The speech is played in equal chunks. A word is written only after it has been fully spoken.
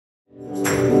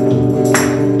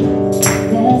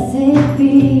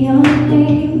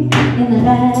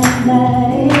land that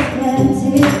is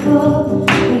plentiful,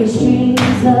 where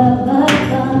streams of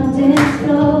abundance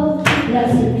flow.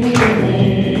 Blessed be your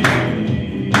name.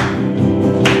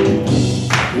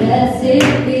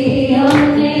 Blessed be your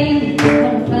name.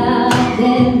 When found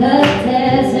in the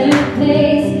desert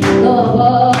place, though I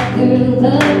walk through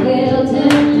the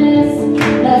wilderness,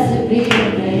 blessed be your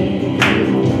name.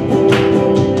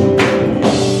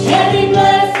 Every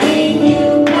blessing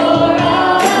you pour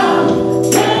out, I'll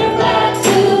turn back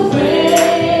to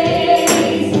praise.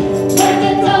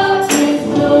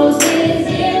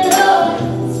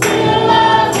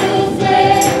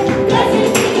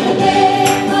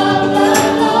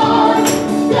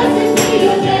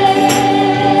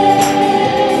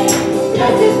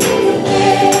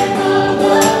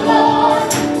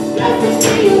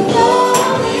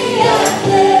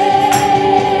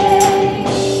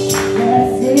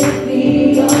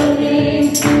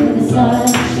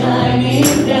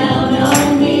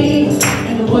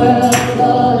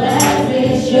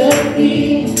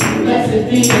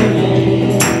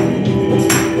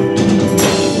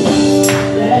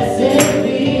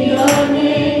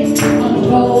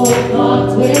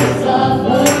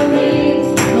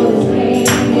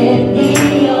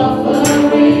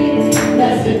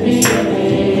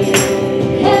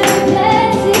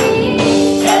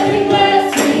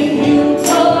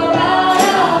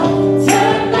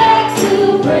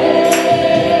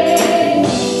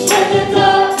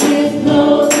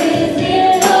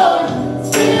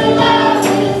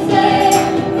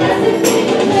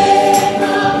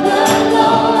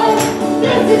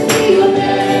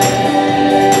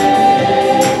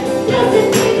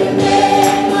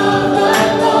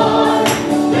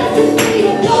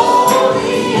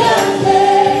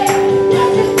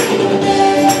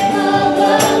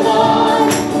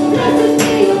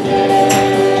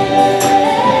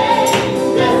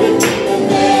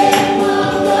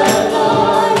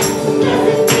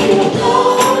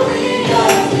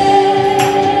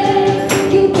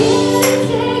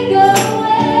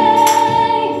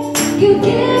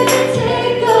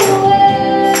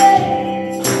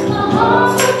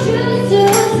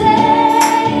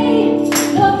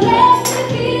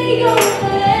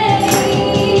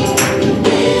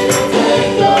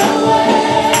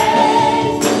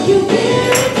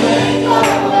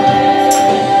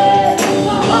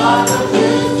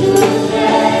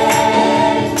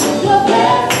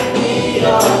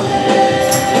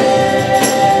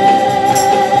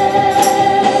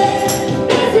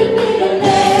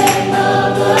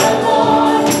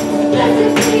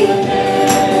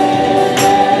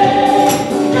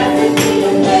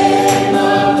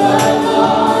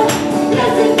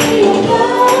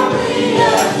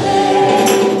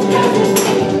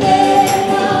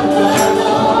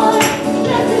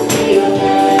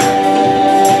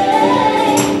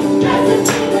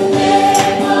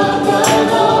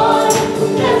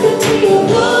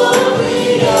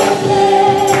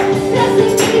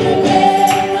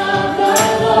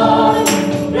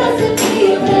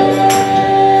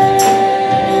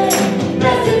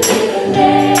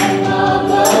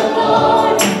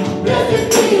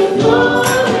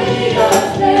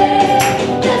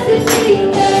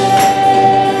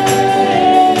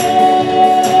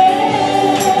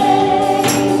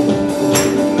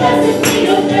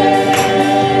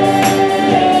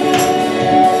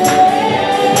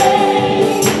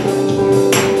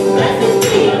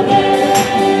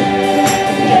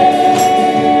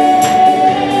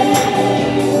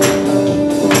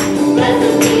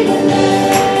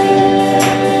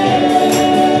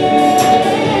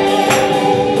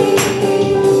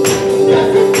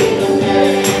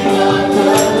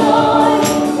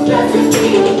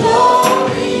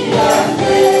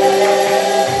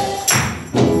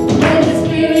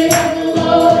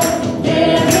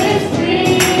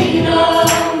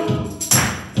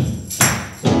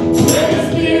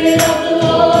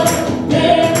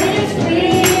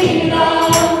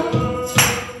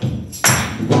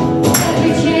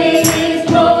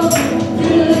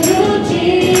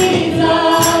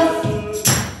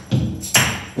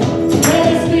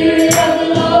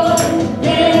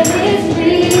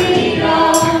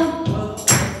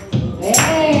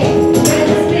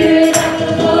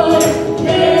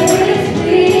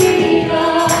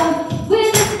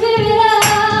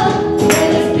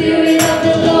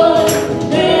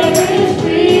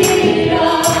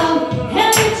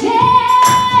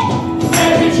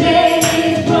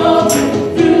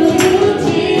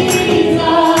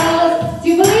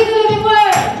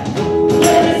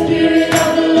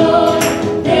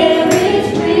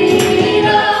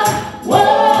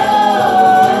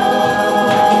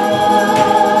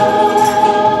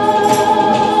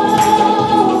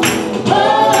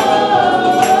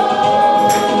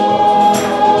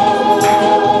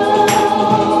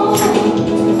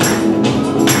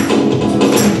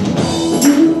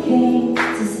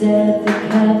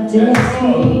 captives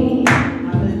free.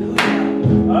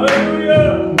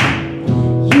 Hallelujah.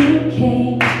 You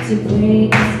came to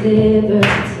bring us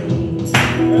liberty.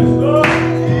 Yes, Lord.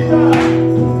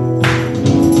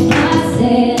 My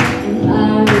sin and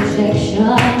my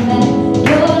rejection met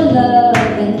your love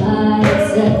and my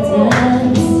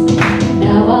acceptance.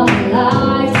 Now I'm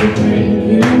alive to bring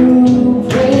you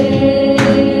praise.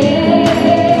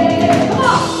 Come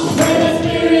on! Where the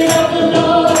Spirit of the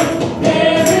Lord,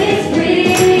 there is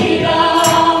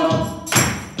freedom.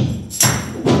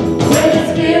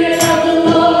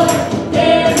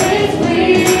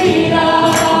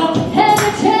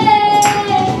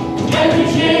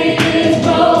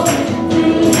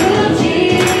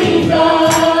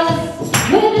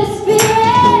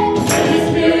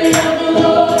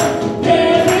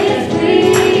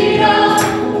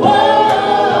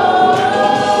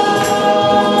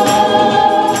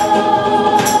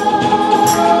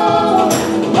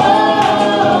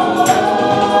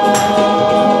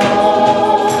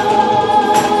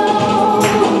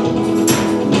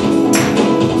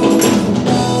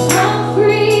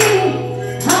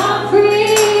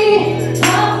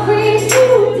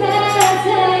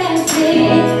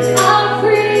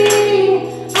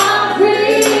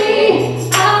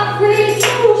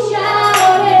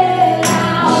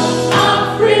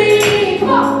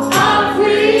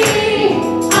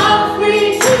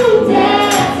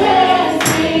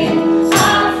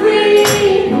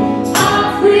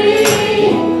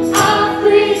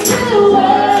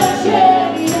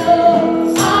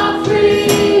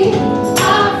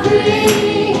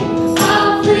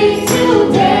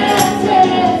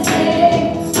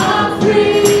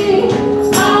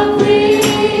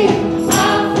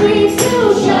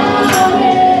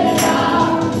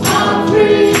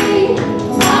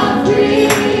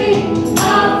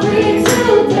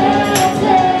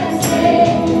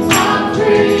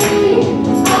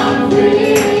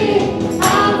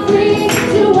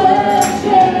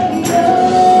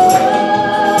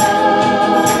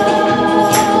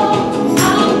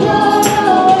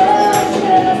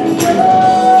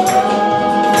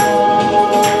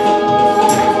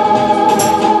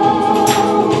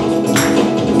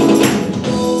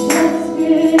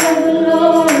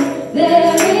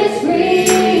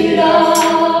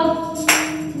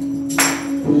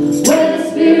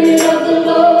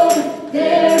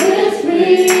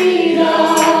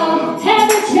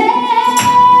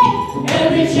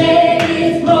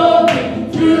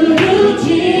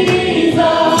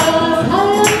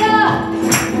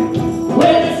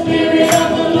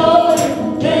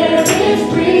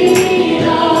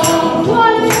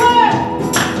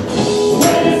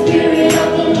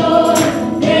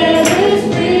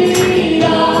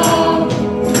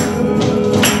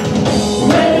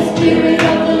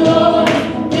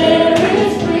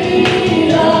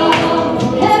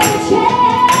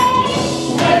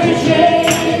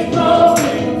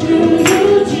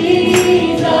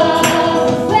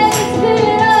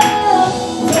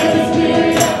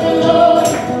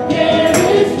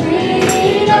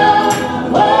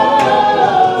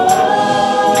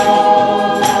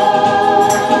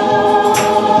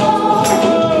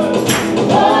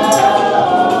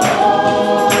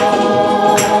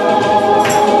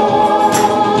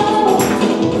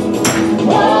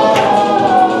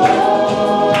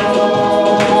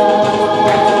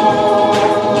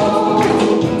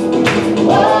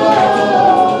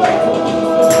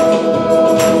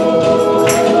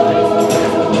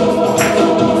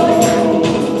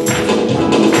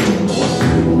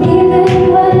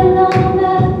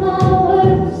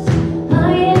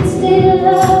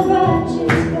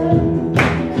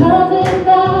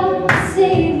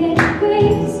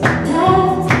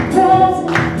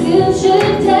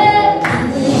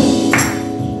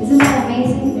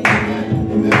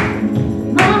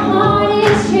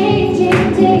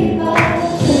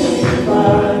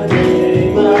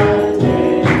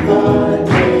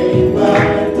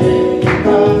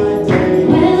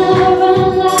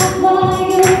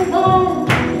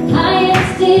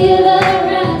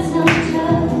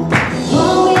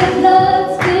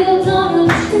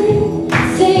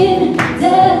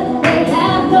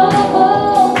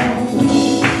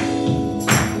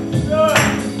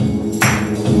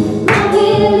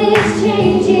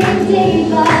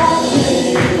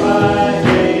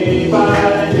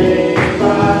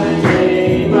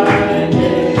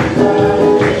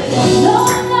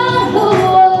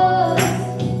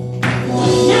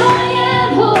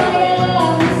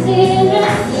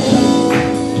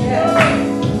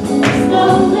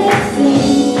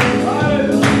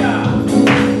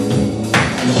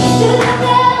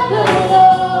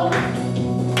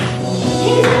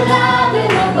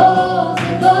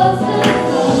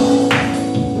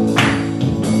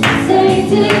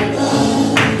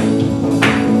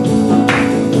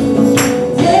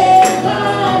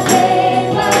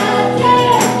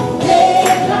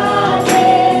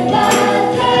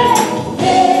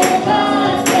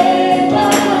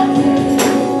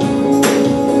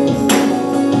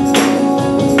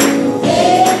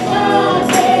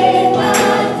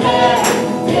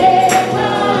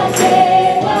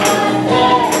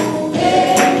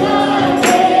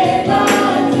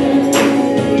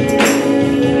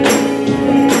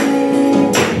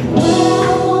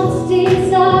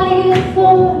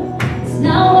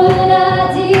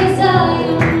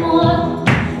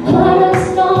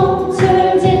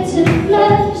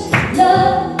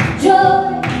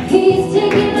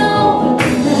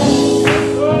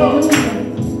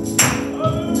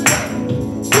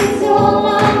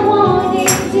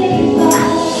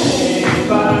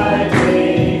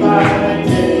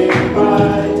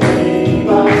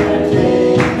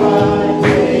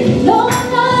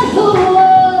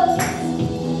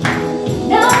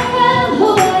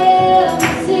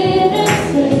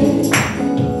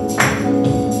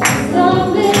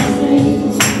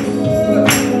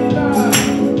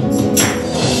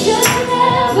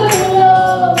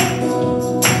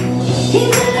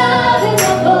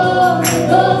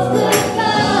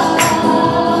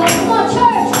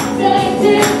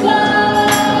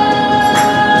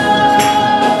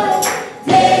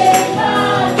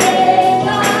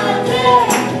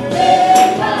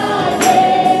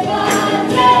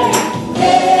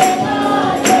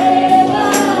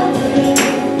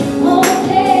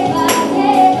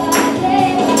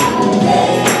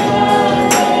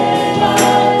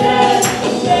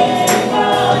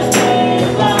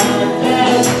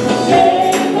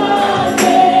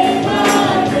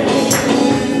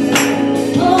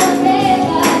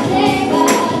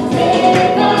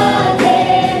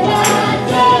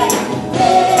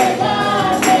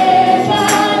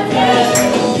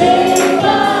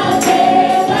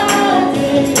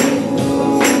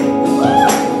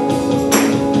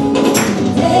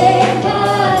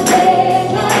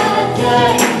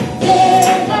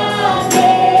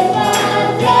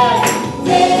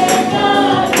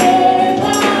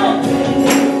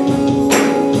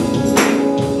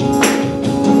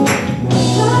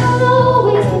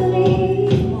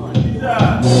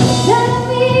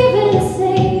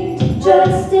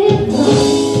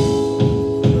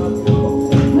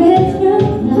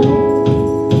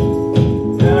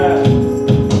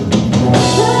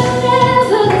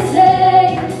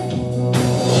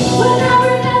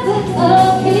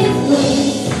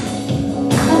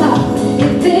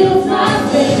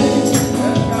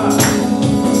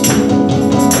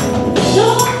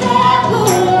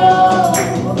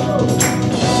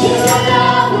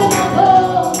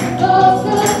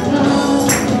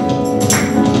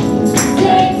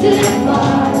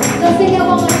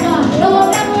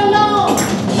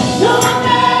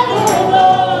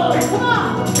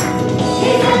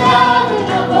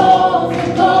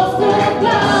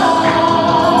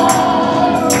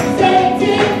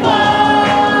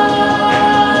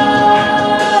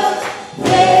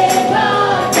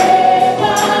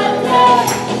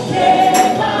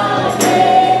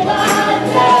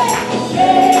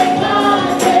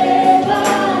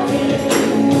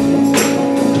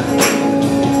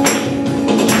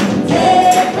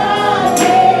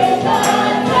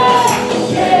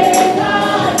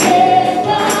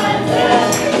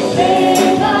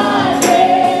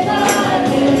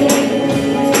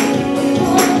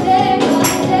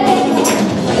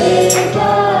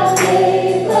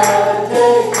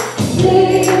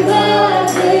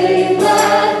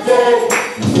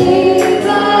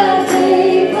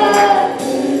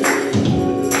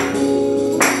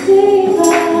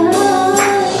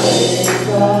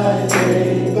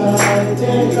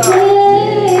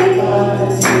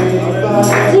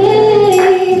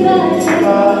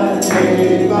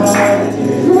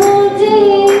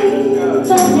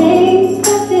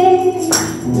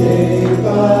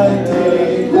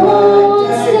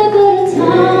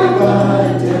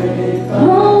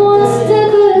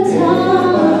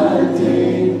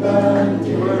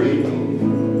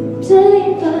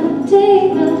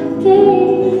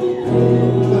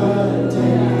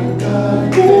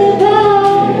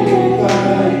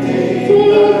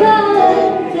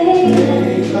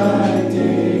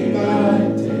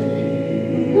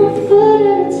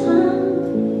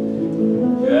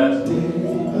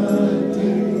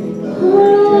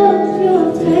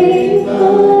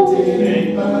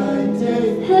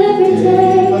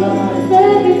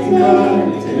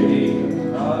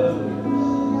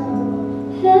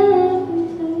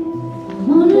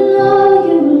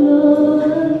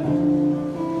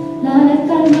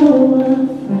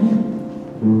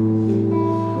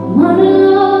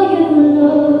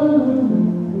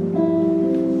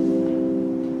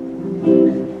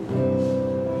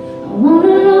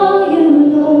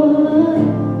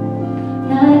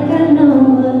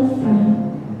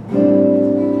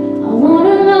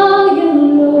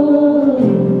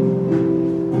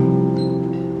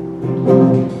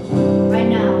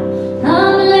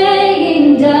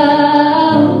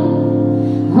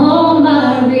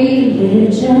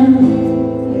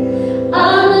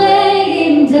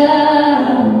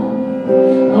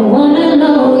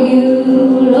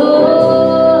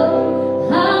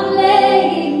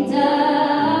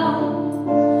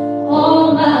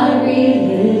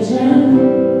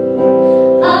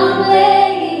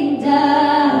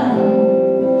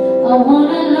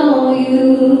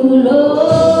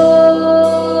 Lord.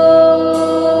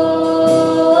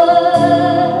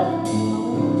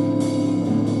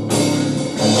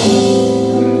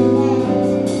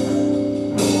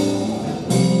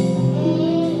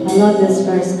 I love this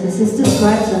verse because this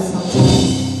describes us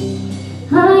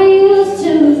sometimes. I used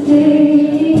to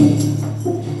think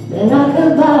that I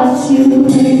could box you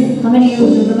in. How many of you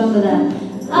remember that?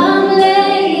 I'm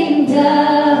laying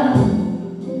down.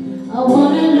 I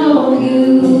wanna know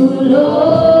you,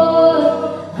 Lord.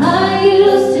 I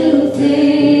used to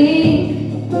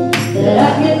think that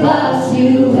I could box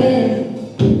you in,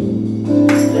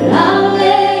 but I'm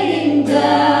laying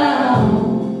down.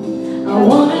 I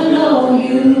wanna know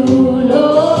you,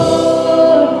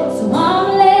 Lord. So I'm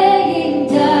laying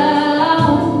down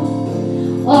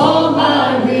all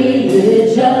my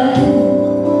religion.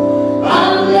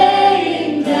 I'm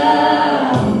laying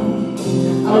down.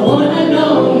 I wanna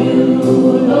know you,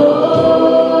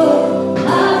 Lord.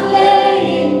 I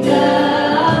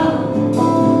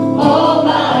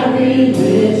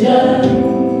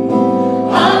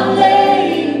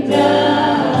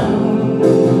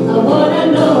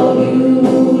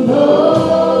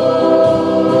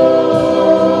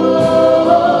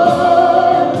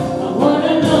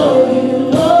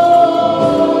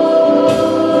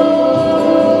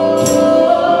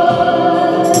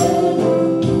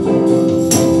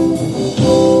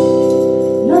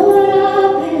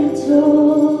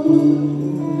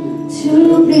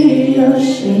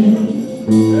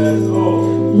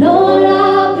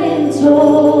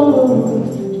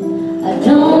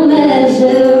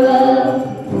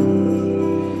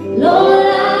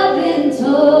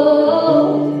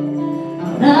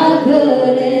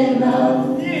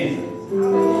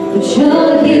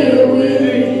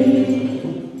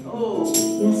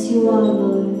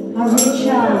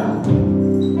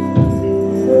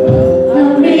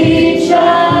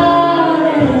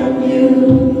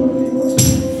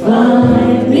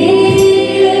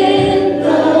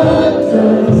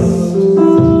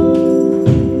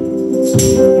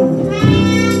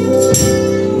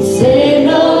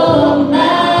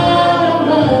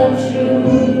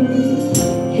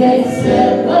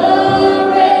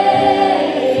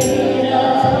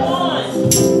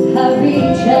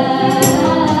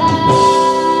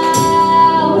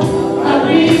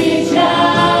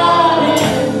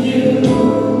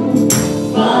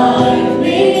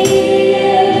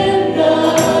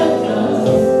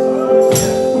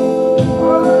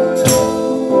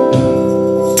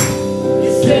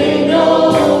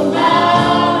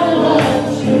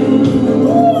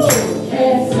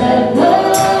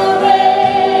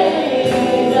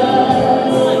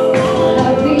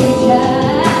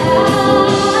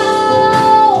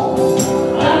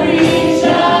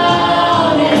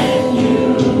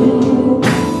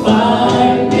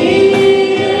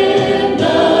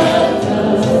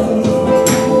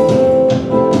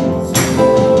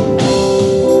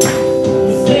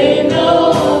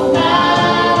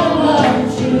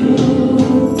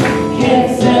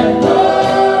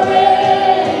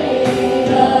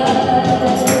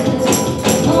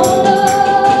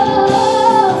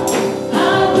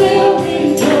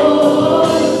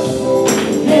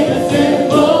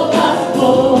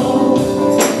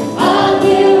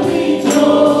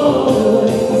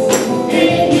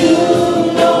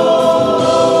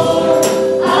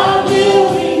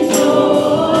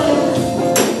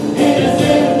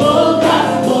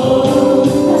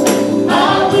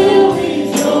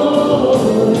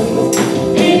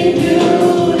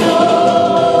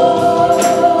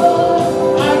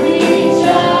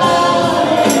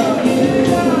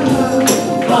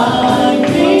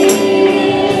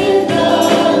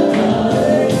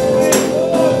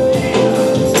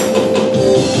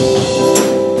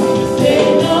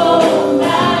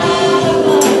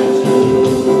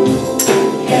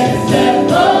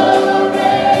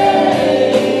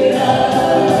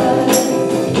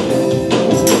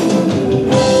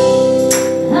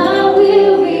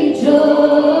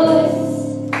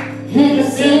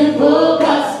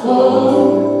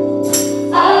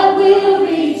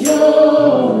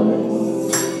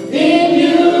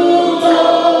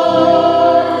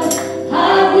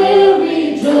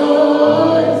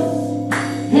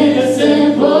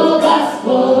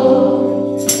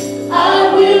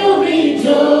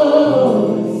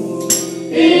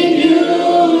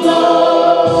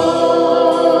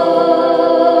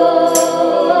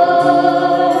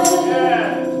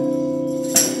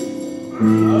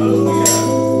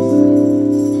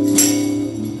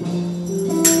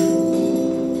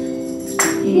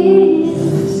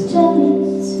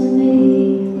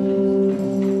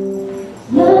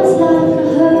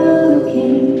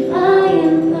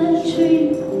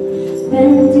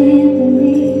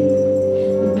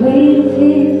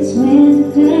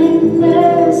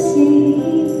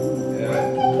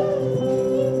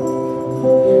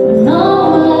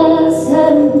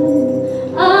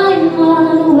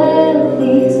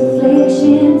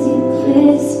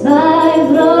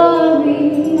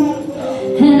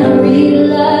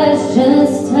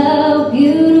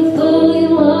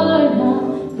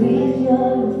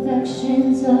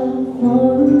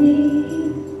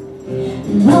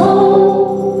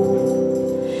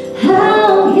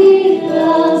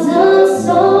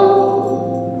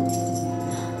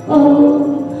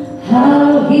Oh,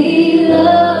 how He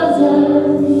loves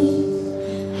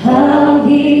us, how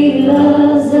He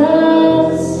loves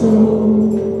us so.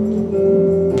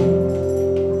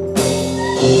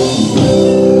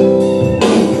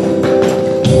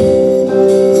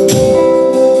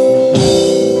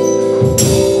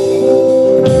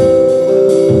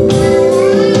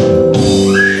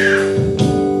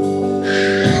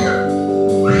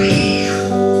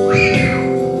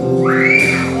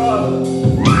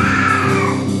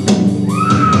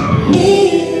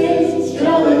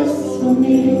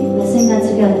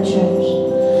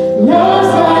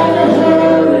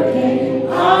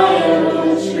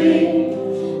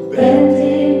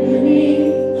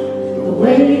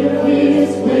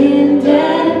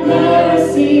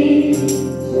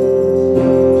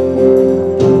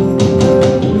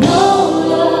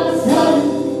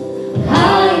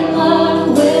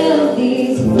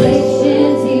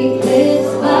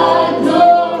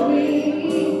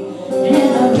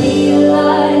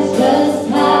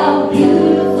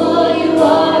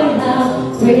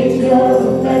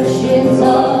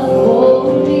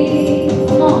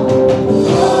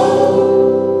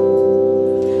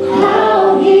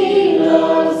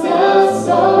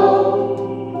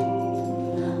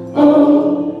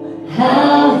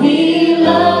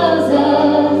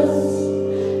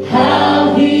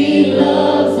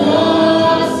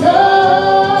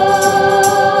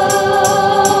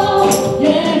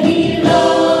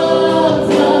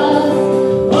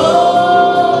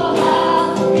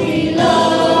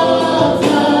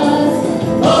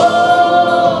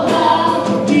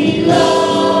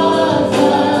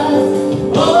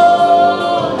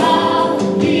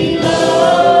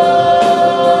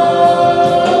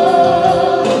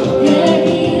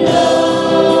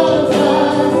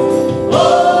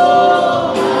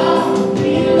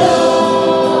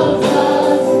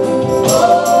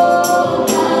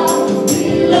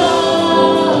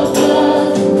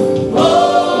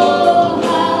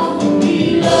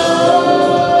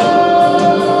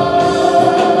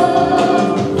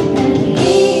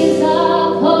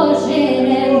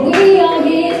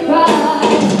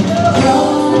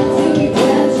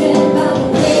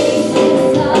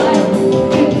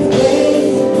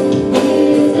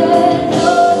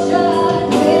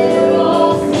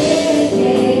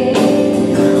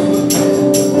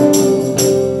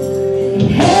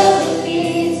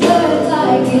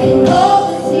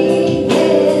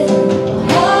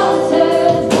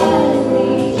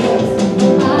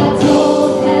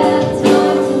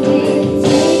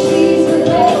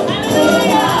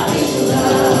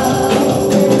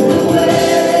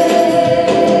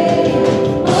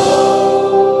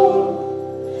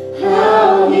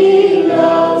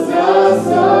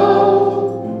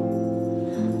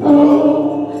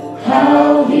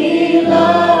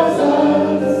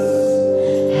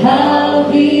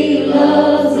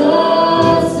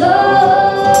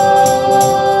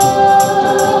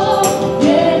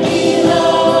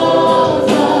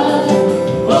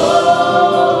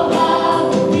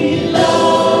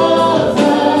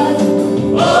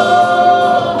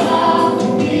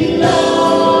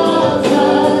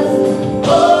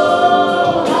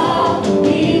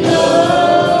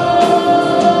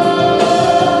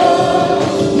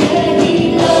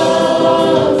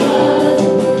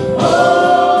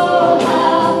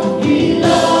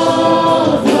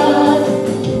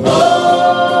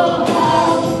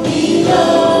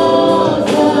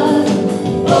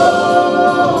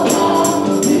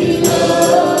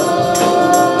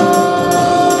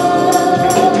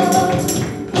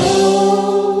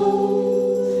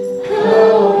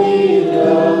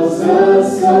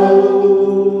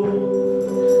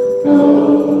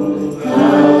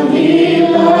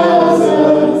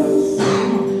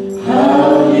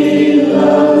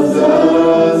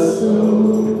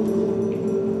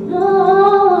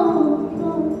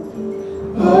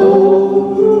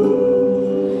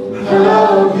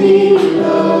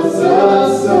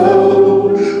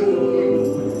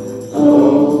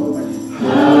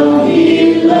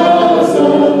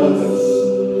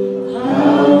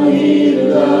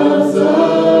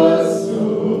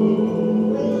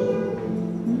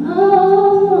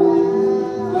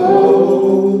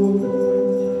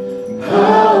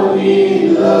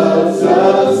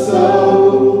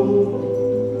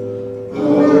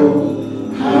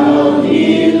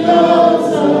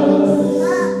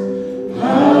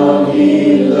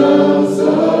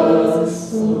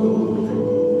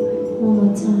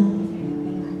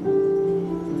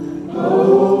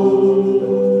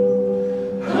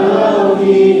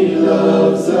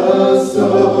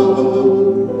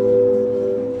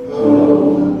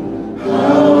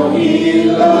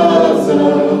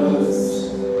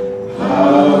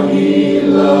 how He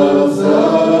loves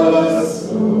us.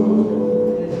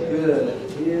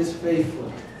 Good. He is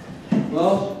faithful.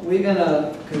 Well, we're going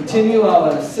to continue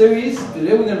our series.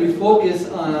 Today we're going to be focused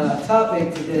on our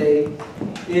topic today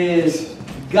is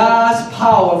God's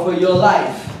power for your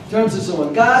life. Turn to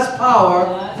someone. God's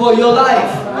power for your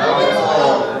life.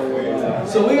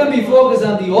 So we're going to be focused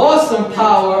on the awesome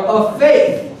power of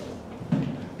faith.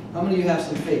 How many of you have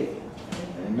some faith?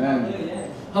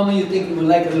 Amen. How many of you think you would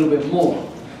like a little bit more?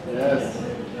 Yes.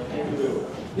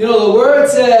 You know, the word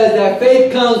says that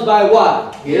faith comes by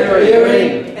what?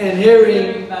 Hearing, and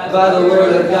hearing by the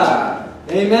word of God.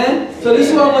 Amen? So this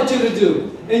is what I want you to do.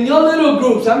 In your little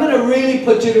groups, I'm going to really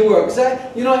put you to work.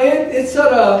 So, you know,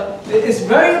 it's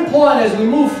very important as we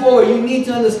move forward. You need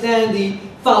to understand the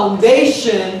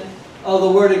foundation of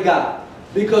the word of God.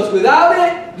 Because without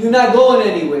it, you're not going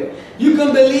anywhere. You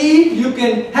can believe, you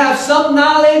can have some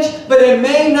knowledge, but it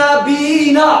may not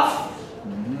be enough.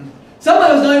 Some of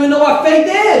us don't even know what faith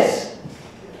is.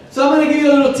 So I'm going to give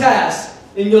you a little task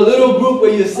in your little group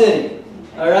where you're sitting.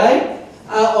 Alright?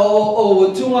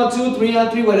 Or 2 on 2, 3 on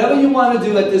 3, whatever you want to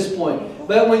do at this point.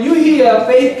 But when you hear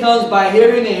faith comes by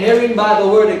hearing and hearing by the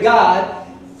word of God,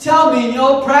 tell me in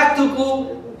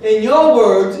your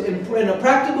words, in a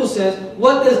practical sense,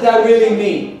 what does that really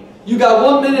mean? You got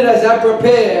 1 minute as I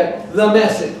prepare the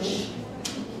message.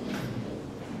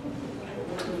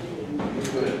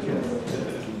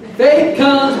 Faith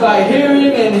comes by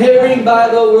hearing and hearing by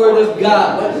the word of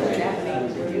God.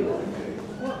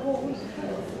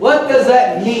 What does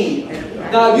that mean?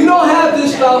 Now, if you don't have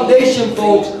this foundation,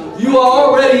 folks, you are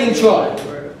already in trouble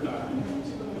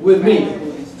with me.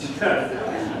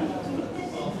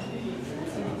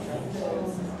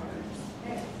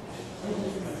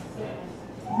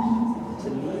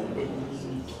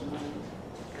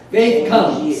 Faith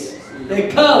comes.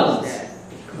 It comes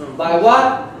by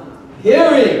what?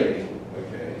 Hearing.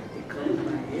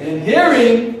 And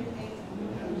hearing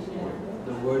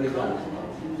the word of God.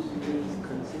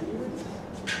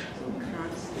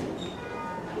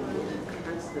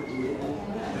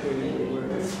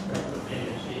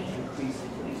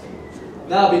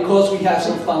 Now, because we have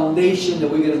some foundation that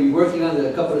we're going to be working on,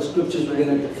 a couple of scriptures we're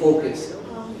going to focus.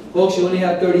 Folks, you only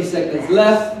have 30 seconds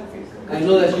left. I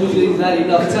know that's usually not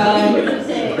enough time,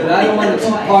 but I don't want a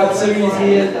two-part series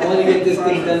here. I want to get this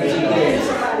thing done in 2 days.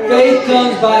 Faith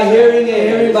comes by hearing and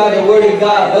hearing by the word of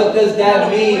God. What does that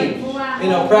mean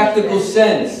in a practical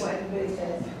sense?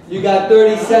 You got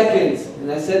 30 seconds,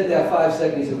 and I said that 5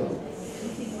 seconds ago.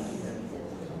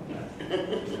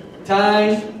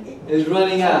 Time is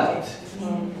running out.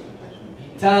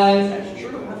 Time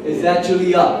is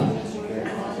actually up.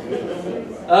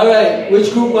 All right,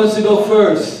 which group wants to go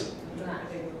first?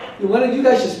 One of you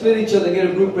guys should split each other and get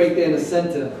a group right there in the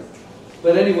center.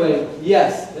 But anyway,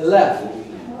 yes, it left. We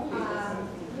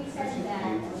said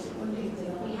that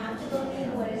we have to look at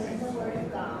what is in the Word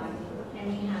of God and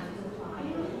we have to apply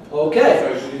it.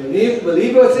 Okay.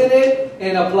 Believe what's in it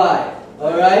and apply it.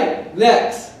 All right?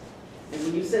 Next. And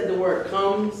when you said the word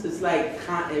comes, it's like,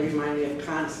 it reminds me of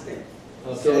constant.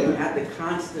 Okay. So you have to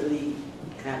constantly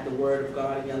have the Word of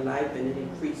God in your life and it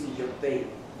increases your faith.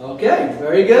 Okay,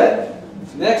 very good.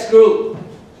 Next group.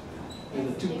 There's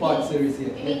a two-part series here.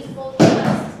 It means full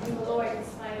trust in the Lord in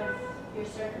spite of your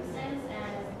circumstance,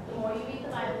 and the more you read the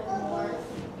Bible, the more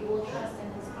you will trust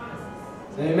in His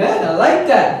promises. Amen. I like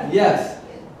that. Yes.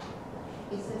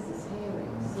 It says it's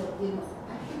hearing. So,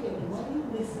 I figure the more you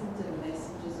listen to the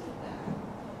messages of God,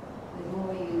 the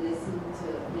more you listen to,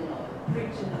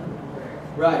 preaching of the word,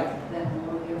 Right. that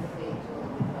more your faith will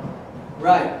develop.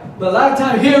 Right. But a lot of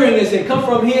time hearing is it come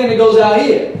from here and it goes out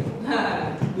here.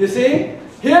 You see?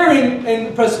 Hearing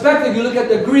in perspective, you look at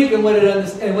the Greek and what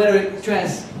it's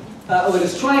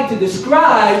trying to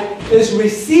describe is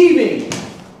receiving,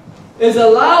 is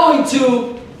allowing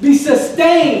to be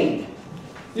sustained.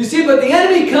 You see, but the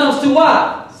enemy comes to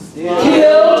what?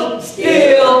 Kill,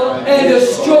 steal, and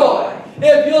destroy.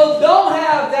 If you don't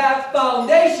have that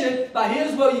foundation, but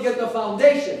here's where you get the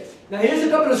foundation. Now here's a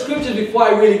couple of scriptures before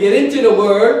I really get into the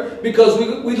word, because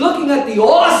we're looking at the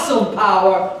awesome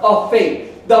power of faith.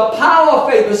 The power of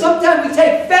faith. But sometimes we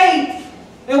take faith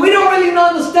and we don't really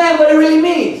understand what it really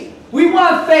means. We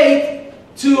want faith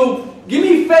to give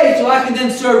me faith so I can then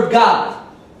serve God.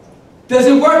 Does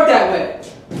it work that way?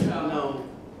 No.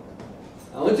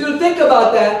 I want you to think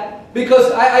about that,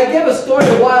 because I gave a story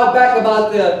a while back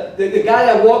about the guy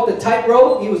that walked the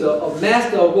tightrope. He was a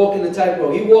master of walking the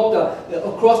tightrope. He walked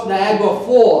across Niagara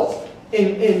Falls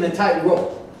in the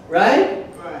tightrope, right?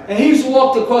 And he used to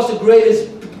walk across the greatest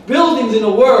buildings in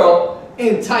the world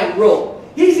in tightrope.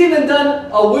 He's even done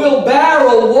a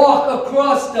wheelbarrow walk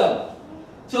across them.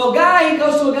 So a guy, he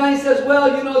goes to a guy and says,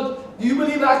 well, you know, do you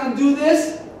believe I can do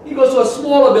this? He goes to a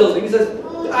smaller building. He says,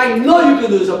 I know you can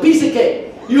do this, a piece of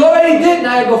cake. You already did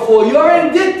Niagara before. You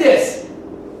already did this.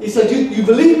 He said, you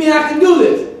believe me I can do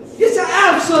this? He said,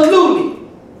 absolutely.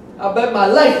 I'll bet my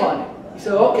life on it. He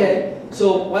said, okay,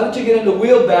 so why don't you get in the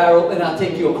wheelbarrow and I'll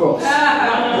take you across.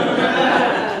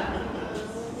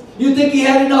 You think he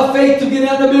had enough faith to get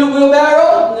in the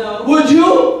wheelbarrow? No. Would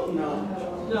you?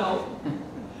 No. No.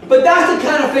 But that's the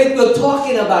kind of faith we're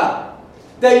talking about.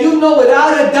 That you know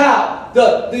without a doubt,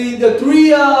 the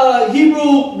three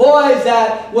Hebrew boys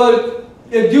that were,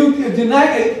 if you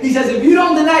deny, he says, if you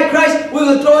don't deny Christ, we're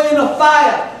going to throw you in a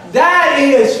fire. That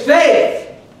is faith.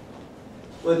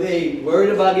 Were they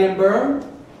worried about getting burned?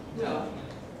 No.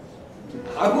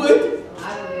 I would.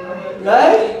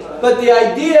 Right? But the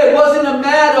idea, it wasn't a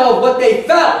matter of what they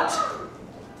felt.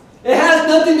 It has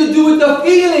nothing to do with the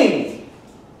feeling,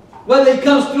 whether it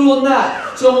comes through or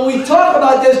not. So when we talk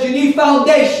about this, you need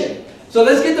foundation. So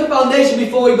let's get the foundation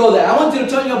before we go there. I want you to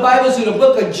turn your Bibles to the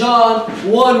book of John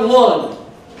 1:1.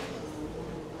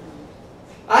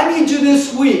 I need you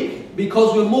this week,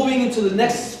 because we're moving into the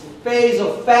next phase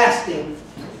of fasting.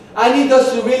 I need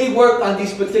us to really work on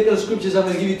these particular scriptures I'm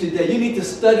going to give you today. You need to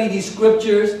study these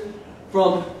scriptures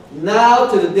from now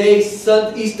to the day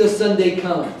Easter Sunday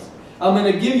comes. I'm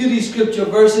going to give you these scripture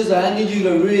verses, and I need you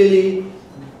to really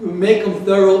make them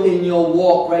thorough in your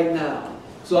walk right now.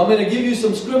 So I'm going to give you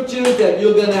some scriptures that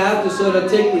you're going to have to sort of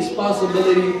take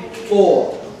responsibility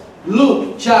for.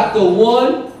 Luke chapter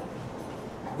 1,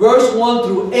 verse 1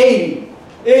 through 80.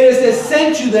 It is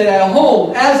essential that at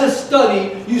home, as a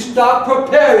study, you start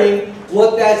preparing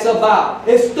what that's about.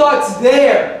 It starts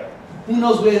there. Who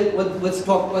knows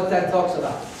what that talks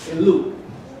about in Luke?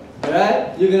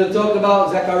 Alright? You're going to talk about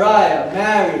Zechariah,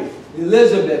 Mary,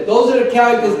 Elizabeth. Those are the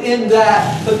characters in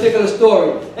that particular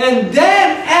story. And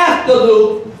then after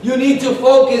Luke, you need to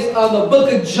focus on the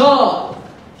book of John.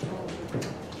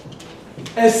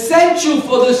 Essential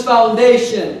for this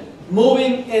foundation,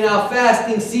 moving in our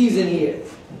fasting season here.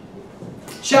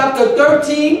 Chapter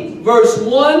 13, verse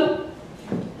 1,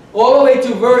 all the way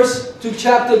to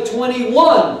chapter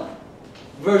 21,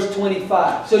 verse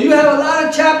 25. So you have a lot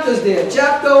of chapters there.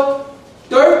 Chapter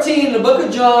 13 in the book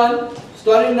of John,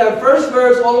 starting in that first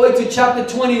verse, all the way to chapter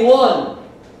 21.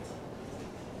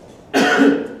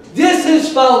 This is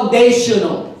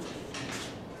foundational.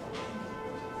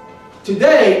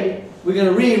 Today, we're going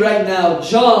to read right now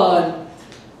John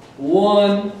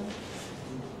 1:1.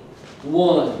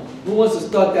 Who wants to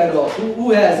start that off?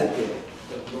 Who has it there?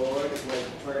 The Lord was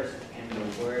first, and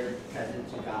the Word present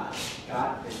to God.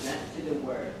 God presents to the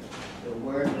Word. The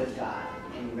Word was God,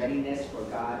 in readiness for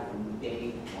God from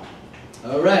day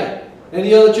one. All right.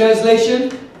 Any other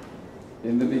translation?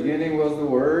 In the beginning was the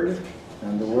Word,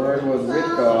 and the Word was with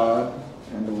God,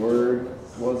 and the Word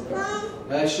was God.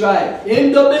 That's right.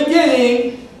 In the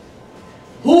beginning,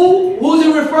 who's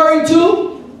it referring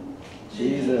to?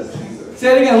 Jesus. Say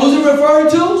it again. Who's it referring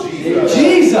to? Jesus.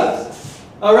 Jesus.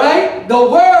 All right? The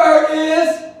Word is...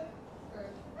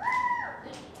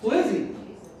 Who is He?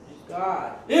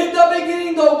 God. In the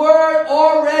beginning, the Word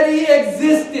already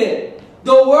existed.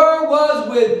 The Word was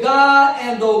with God,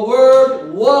 and the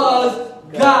Word was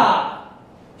God.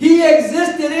 He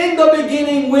existed in the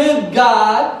beginning with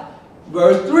God.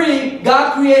 Verse 3,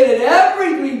 God created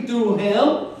everything through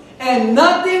Him, and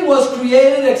nothing was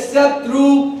created except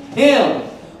through Him.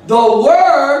 The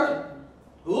Word,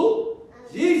 who?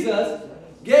 Jesus,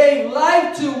 gave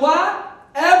life to what?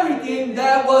 Everything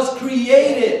that was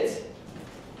created.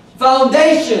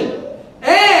 Foundation.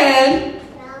 And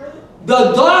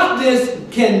the darkness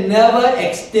can never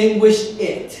extinguish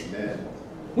it. Amen.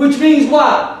 Which means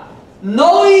what?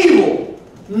 No evil,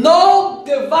 no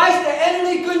device the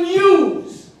enemy can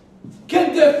use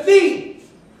can defeat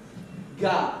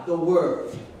God, the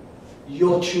Word,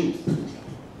 your truth.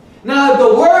 Now, if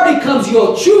the Word becomes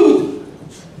your truth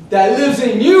that lives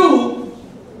in you,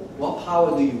 what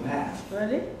power do you have?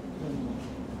 Ready?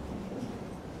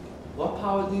 What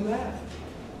power do you have?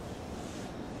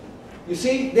 You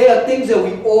see, there are things that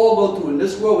we all go through. In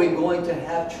this world, we're going to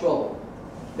have trouble.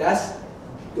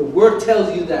 The Word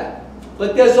tells you that.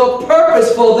 But there's a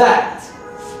purpose for that.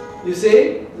 You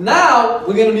see? Now,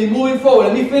 we're going to be moving forward.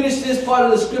 Let me finish this part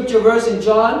of the scripture verse in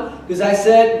John, because I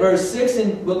said verse 6 in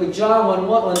the book of John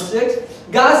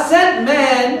 1:6. God sent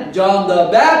man, John the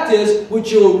Baptist,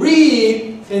 which you'll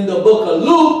read in the book of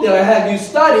Luke that I have you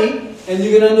study, and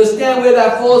you're going to understand where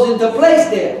that falls into place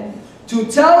there. To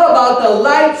tell about the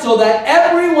light so that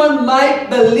everyone might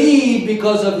believe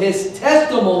because of his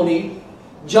testimony.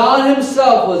 John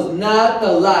himself was not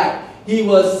the light. He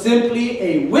was simply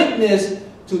a witness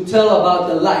to tell about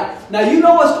the light. Now you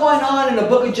know what's going on in the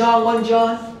book of John, 1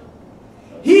 John?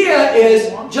 Here is,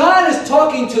 John is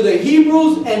talking to the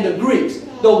Hebrews and the Greeks.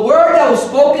 The word that was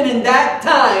spoken in that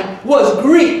time was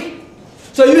Greek.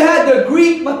 So you had the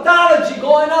Greek mythology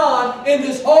going on in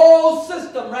this whole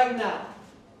system right now.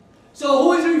 So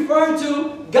who is he referring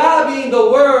to? God being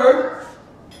the Word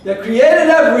that created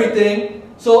everything.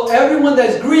 So everyone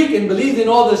that's Greek and believes in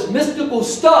all this mystical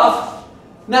stuff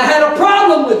now had a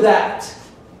problem with that.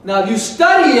 Now if you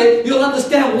study it, you'll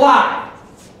understand why.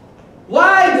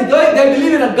 Why did they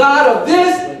believe in a God of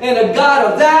this and a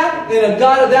God of that and a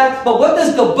God of that? But what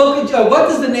does the book of John, what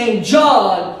does the name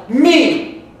John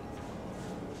mean?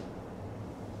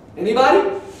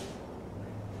 Anybody?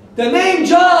 The name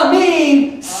John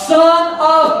means son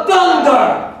of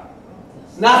thunder,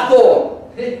 not Thor.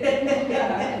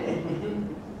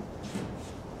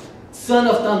 Son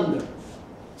of thunder.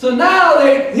 So now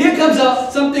here comes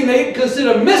up something they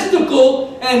consider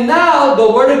mystical, and now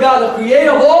the Word of God, the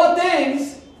creator of all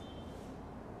things,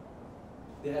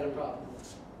 they had a problem.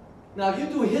 Now if you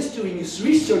do history and you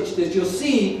research this, you'll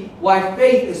see why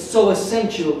faith is so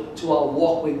essential to our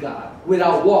walk with God, with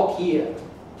our walk here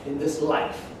in this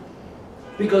life.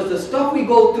 Because the stuff we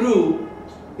go through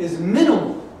is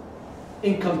minimal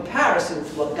in comparison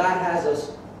to what God has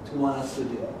us to want us to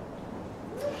do.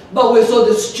 But we're so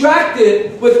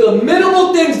distracted with the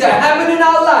minimal things that happen in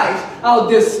our lives, our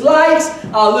dislikes,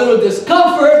 our little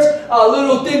discomforts, our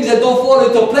little things that don't fall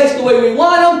into place the way we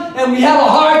want them, and we have a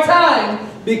hard time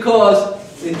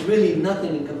because it's really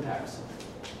nothing in comparison.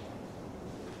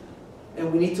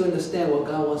 And we need to understand what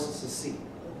God wants us to see.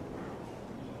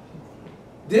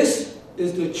 This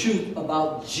is the truth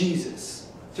about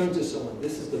Jesus. Turn to someone.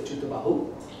 This is the truth about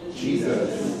who?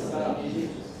 Jesus.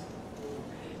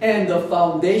 And the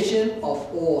foundation of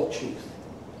all truth.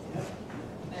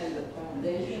 And the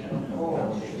foundation of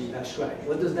all truth. That's right.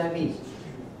 What does that mean?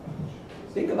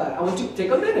 Think about it. I want you to take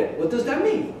a minute. What does that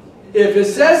mean? If it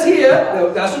says here,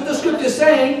 that's what the scripture is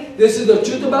saying, this is the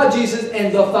truth about Jesus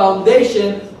and the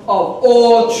foundation of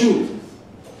all truth.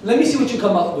 Let me see what you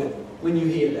come up with when you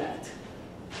hear that.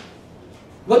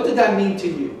 What did that mean to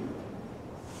you?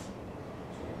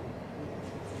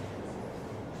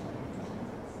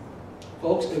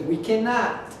 Folks, if we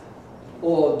cannot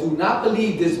or do not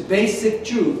believe this basic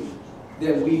truth,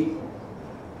 then we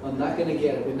are not going to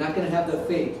get it. We're not going to have the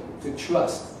faith to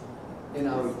trust in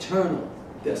our eternal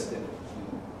destiny.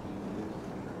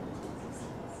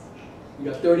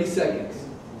 You got 30 seconds.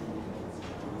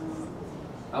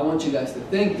 I want you guys to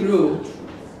think through.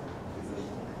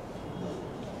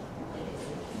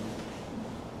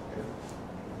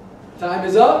 Time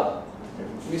is up.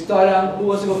 We start out. Who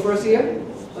wants to go first here?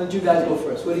 Why don't you guys go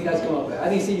first? What do you guys come up with? I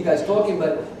didn't see you guys talking,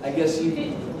 but I guess you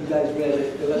guys read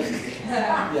it.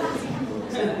 Yeah.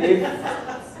 If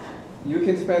you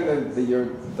can spend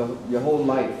your whole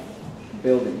life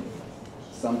building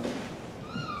something,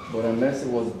 but unless it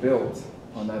was built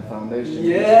on that foundation.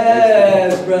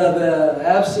 Yes, brother.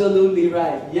 Absolutely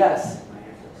right. Yes.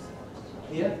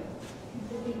 Yeah.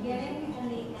 The beginning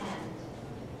and the end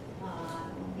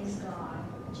is God,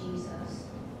 Jesus,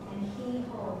 and He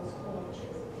holds all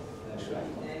truth. That's right.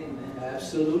 Amen.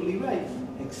 Absolutely right.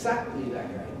 Exactly that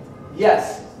right.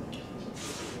 Yes.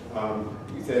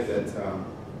 You said that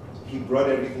He brought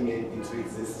everything into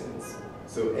existence.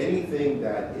 So anything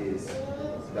that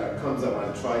comes up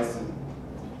and tries to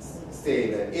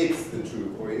say that it's the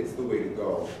truth or it's the way to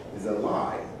go is a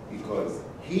lie, because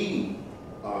He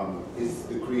is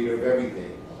the creator of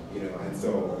everything, and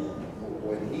so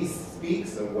when He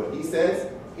speaks and what He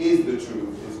says is the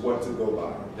truth, is what to go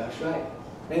by. That's right.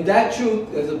 And that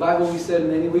truth, as the Bible we said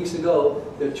many weeks ago,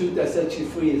 the truth that sets you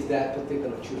free is that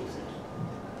particular truth.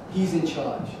 He's in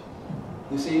charge.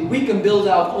 You see, we can build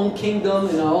our own kingdom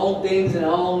and our own things in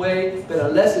our own way, but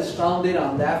unless it's founded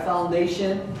on that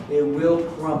foundation, it will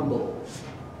crumble.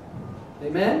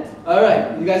 Amen? All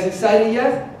right, you guys excited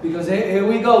yet? Because here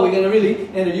we go. We're going to really,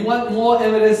 and if you want more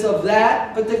evidence of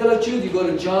that particular truth, you go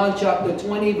to John chapter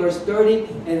 20, verse 30,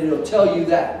 and it'll tell you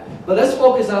that. But let's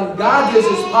focus on God gives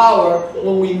us power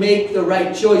when we make the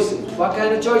right choices. What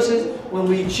kind of choices? When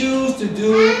we choose to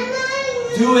do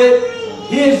it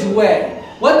His way.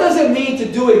 What does it mean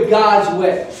to do it God's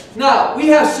way? Now, we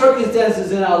have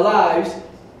circumstances in our lives,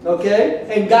 okay?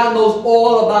 And God knows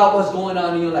all about what's going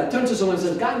on in your life. Turn to someone and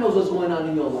say, God knows what's going on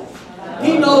in your life.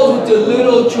 He knows what the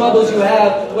little troubles you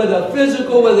have, whether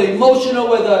physical, whether emotional,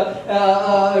 whether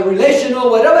relational,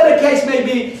 whatever the case may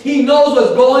be. He knows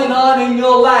what's going on in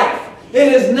your life.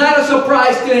 It is not a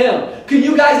surprise to Him. Can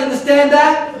you guys understand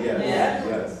that? Yes. Yes.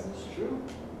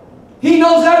 He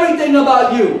knows everything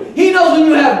about you. He knows when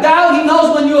you have doubt. He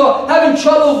knows when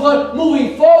on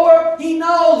moving forward. He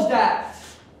knows that.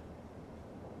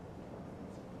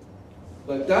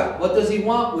 But what does he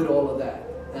want with all of that?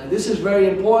 Now this is very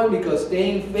important because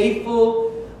staying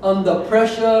faithful under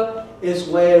pressure is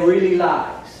where it really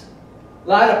lies. A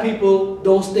lot of people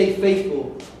don't stay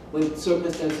faithful when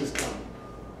circumstances come.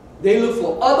 They look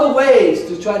for other ways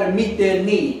to try to meet their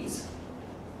needs.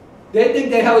 They think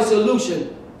they have a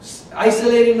solution.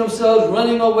 Isolating themselves,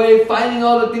 running away, finding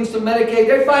all the things to medicate.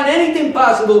 They find anything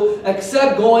possible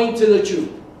except going to the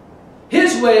truth.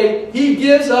 His way, He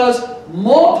gives us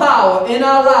more power in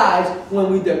our lives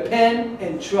when we depend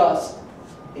and trust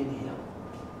in Him.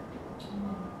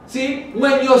 See,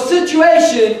 when your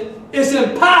situation is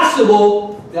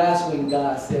impossible, that's when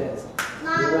God says,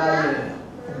 "Here I am."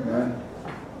 Amen.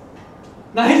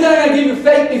 Now, He's not going to give you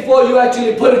faith before you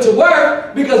actually put it to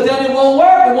work, because then it won't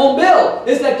work, it won't build.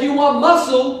 It's like you want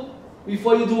muscle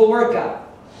before you do a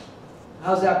workout.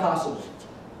 How's that possible?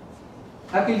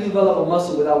 How can you develop a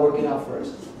muscle without working out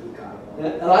first?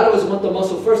 A lot of us want the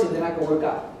muscle first and then I can work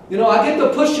out. You know, I get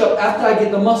the push-up after I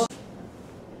get the muscle.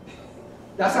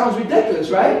 That sounds ridiculous,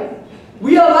 right?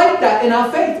 We are like that in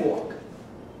our faith walk.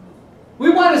 We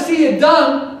want to see it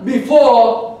done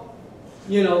before,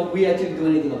 you know, we actually do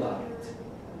anything about it.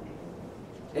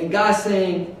 And God's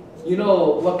saying, you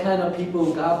know what kind of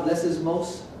people God blesses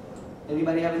most?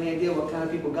 Anybody have any idea what kind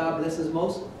of people God blesses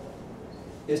most?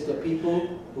 It's the people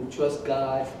who trust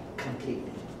God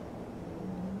completely.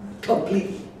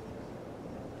 Completely.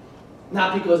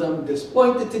 Not because I'm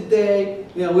disappointed today.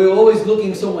 You know, we're always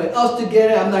looking somewhere else to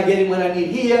get it. I'm not getting what I need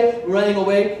here, running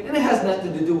away. And it has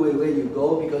nothing to do with where you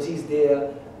go, because He's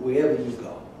there wherever you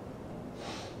go.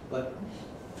 But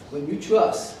when you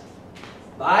trust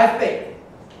by faith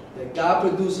that God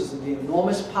produces the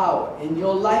enormous power in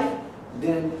your life,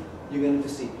 then you're going to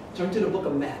see. Turn to the book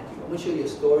of Matthew. I'm going to show you a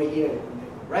story here.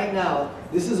 Right now,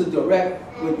 this is a direct,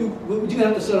 you're going to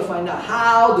have to sort of find out,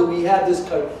 how do we have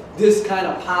this kind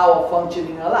of power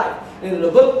functioning in our life? And in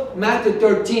the book, Matthew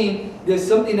 13, there's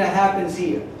something that happens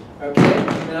here. Okay?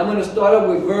 And I'm going to start up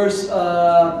with verse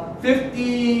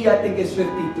 50, I think it's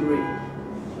 53.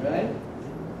 Right?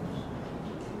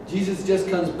 Jesus just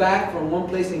comes back from one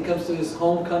place and comes to his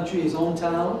home country, his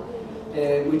hometown,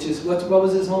 which is, what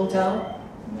was his hometown?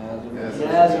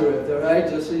 Nazareth, all right?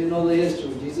 Just so you know the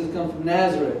history. Jesus comes from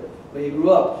Nazareth, where he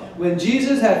grew up. When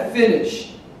Jesus had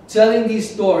finished telling these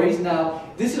stories, now,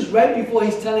 this is right before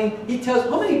he tells,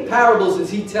 how many parables does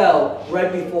he tell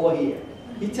right before here?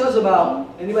 He tells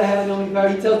about, anybody have any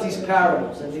parables? He tells these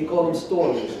parables, and they call them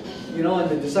stories. You know, and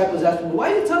the disciples ask him,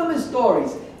 why do you tell them in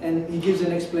stories? And he gives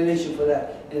an explanation for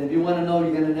that. And if you want to know,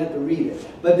 you're going to have to read it.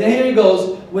 But then here he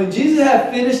goes. When Jesus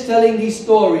had finished telling these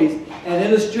stories and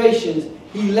illustrations,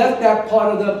 he left that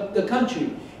part of the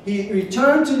country. He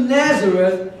returned to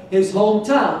Nazareth, his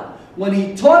hometown. When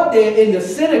he taught there in the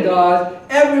synagogue,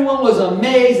 everyone was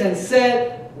amazed and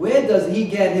said, where does he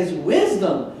get his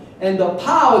wisdom and the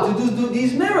power to do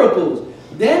these miracles?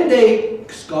 Then they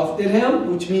scoffed at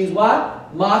him, which means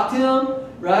what? Mocked him,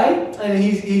 right? And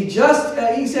he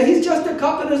said, he's just a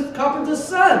carpenter's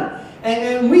son.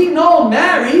 And we know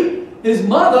Mary, his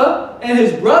mother, and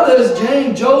his brothers,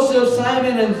 James, Joseph,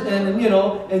 Simon,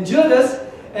 and Judas,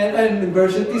 and in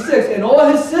verse 56. And all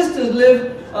his sisters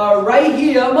live right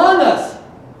here among us.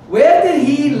 Where did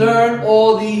he learn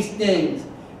all these things?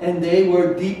 And they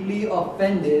were deeply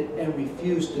offended and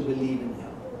refused to believe in him.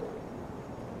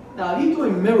 Now, if he's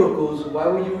doing miracles, why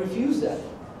would you refuse that?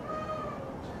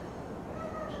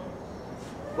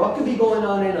 What could be going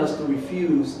on in us to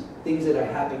refuse things that are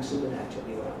happening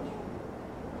supernaturally around you?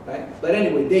 Right? But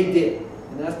anyway, they did.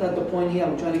 And that's not the point here.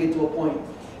 I'm trying to get to a point.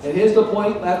 And here's the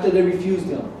point after they refused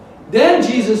him. Then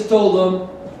Jesus told them,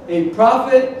 a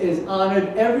prophet is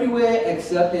honored everywhere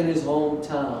except in his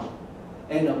hometown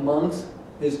and amongst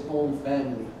his own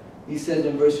family. He says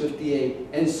in verse 58,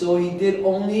 and so he did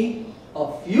only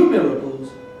a few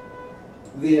miracles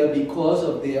there because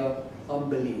of their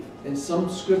unbelief. In some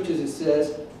scriptures it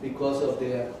says because of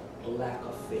their lack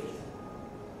of faith.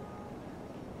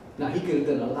 Now he could have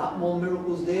done a lot more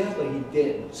miracles there, but he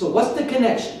didn't. So what's the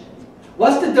connection?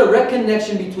 What's the direct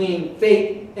connection between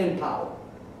faith and power?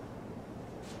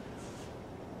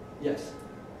 Yes?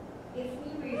 If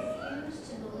we refuse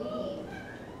to believe,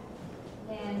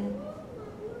 then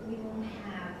we won't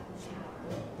have the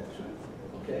power. That's right.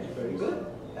 Okay, very good.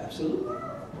 Absolutely.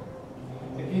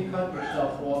 If you cut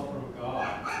yourself off from God,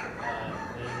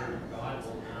 then God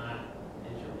will not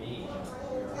intervene.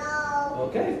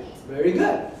 Okay, very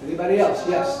good. Anybody else?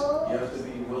 Yes? You have to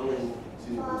be willing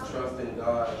to trust in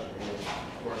God and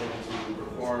for Him to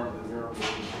perform the miracles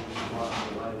that you want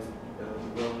in life. You have to be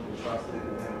willing to trust in Him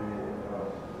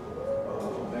and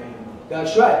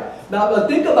That's right. Now, but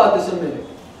think about this a minute.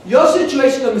 Your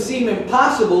situation may seem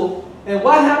impossible, and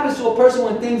what happens to a person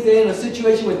when they're in a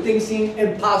situation where things seem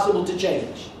impossible to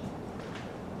change?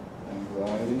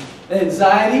 Anxiety.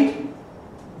 Anxiety.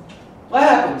 What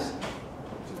happens?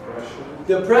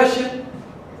 Depression.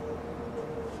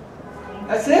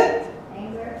 That's it?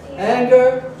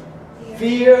 Anger.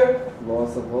 Fear.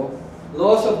 Loss of hope.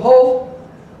 Loss of hope.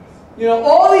 You know,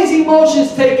 all these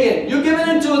emotions take in. You're giving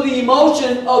into the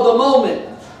emotion of the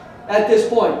moment at this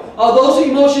point. Are those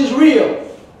emotions real?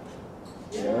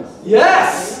 Yes.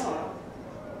 Yes.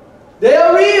 They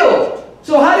are real.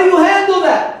 So how do you handle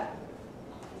that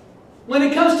when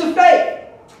it comes to faith?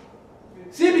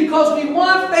 See, because we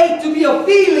want faith to be a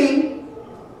feeling,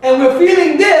 and we're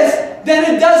feeling this,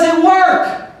 then it doesn't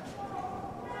work.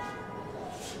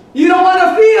 You don't want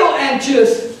to feel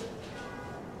anxious.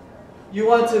 You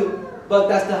want to, but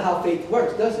that's not how faith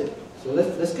works, does it? So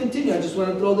let's continue. I just want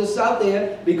to throw this out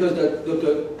there because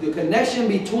the connection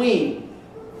between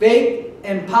faith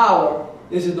and power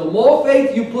is that the more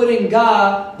faith you put in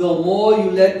God, the more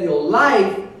you let your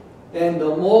life and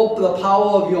the more the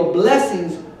power of your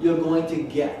blessings you're going to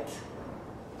get.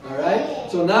 All right.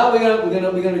 So now we're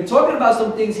gonna be talking about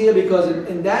some things here because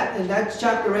in that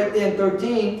chapter right there in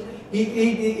 13.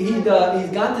 He's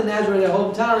gone to Nazareth, their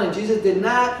hometown, and Jesus did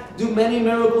not do many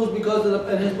miracles because of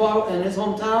in his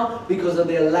hometown because of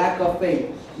their lack of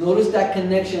faith. Notice that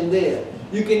connection there.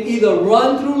 You can either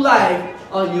run through life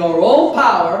on your own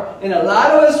power, and a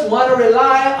lot of us want to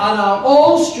rely on our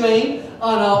own strength,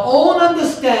 on our own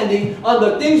understanding, on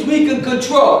the things we can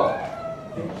control.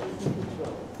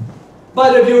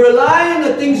 But if you rely on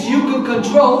the things you can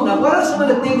control, now what are some of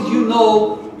the things you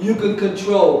know you can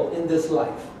control in this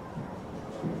life?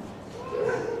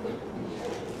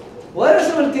 What are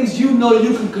some of the things you know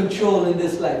you can control in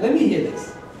this life? Let me hear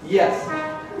this. Yes.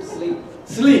 Sleep.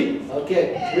 Sleep.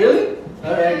 Okay. Really?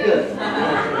 All right, good.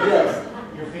 Yes.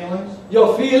 Your feelings?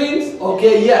 Your feelings?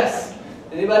 Okay, yes.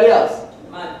 Anybody else?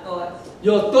 My thoughts.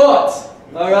 Your thoughts.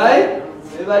 All right?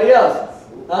 Anybody else?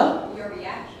 Huh? Your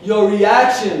reactions. Your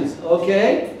reactions.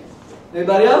 Okay.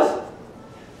 Anybody else?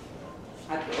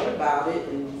 I thought about it,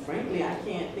 and frankly, I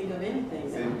can't think of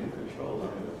anything that I can control.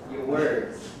 Your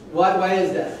words. Why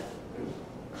is that?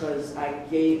 Because I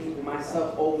gave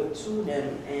myself over to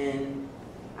him, and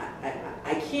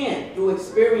I can't. Through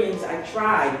experience, I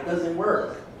tried. It doesn't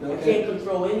work. Okay. I can't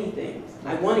control anything.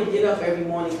 I want to get up every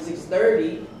morning at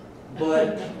 6:30,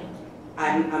 but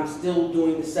I'm still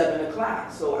doing the 7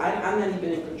 o'clock. So I'm not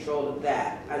even in control of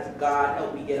that. As God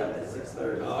help me get up at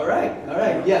 6:30. All right. All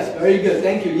right. Yes. Very good.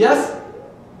 Thank you. Yes?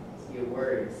 Your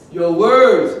words. Your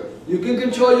words. You can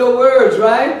control your words,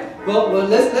 right? Well,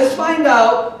 let's find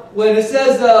out when it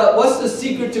says, what's the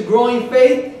secret to growing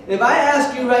faith? If I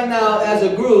ask you right now as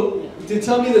a group to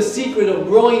tell me the secret of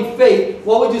growing faith,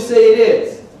 what would you say it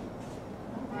is?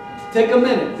 Take a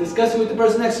minute. Discuss it with the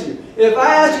person next to you. If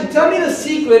I ask you, tell me the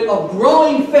secret of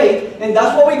growing faith, and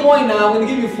that's where we're going now. I'm going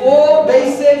to give you 4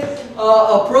 basic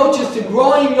approaches to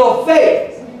growing your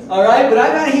faith. All right? But I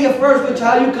got to hear first which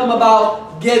how you come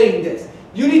about getting this.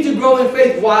 You need to grow in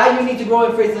faith. Why you need to grow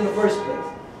in faith in the first place?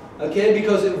 Okay,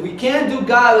 because if we can't do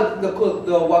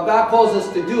what God calls us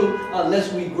to do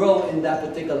unless we grow in that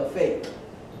particular faith.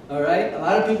 All right? A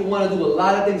lot of people want to do a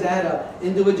lot of things. I had an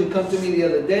individual come to me the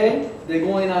other day. They're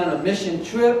going on a mission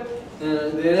trip.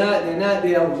 And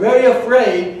they are very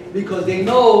afraid because they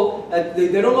know that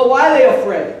they don't know why they're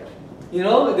afraid. You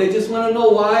know, they just want to know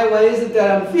why is it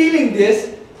that I'm feeling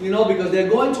this? You know, because they're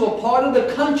going to a part of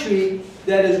the country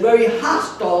that is very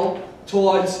hostile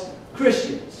towards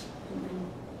Christians.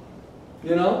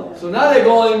 You know? So now they're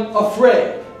going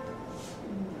afraid.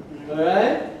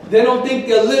 Alright? They don't think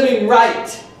they're living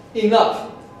right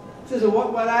enough.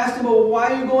 So I asked them, well,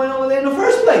 why are you going over there in the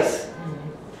first place?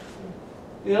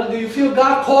 You know, do you feel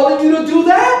God calling you to do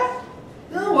that?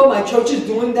 No, well, my church is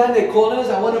doing that. They're calling us.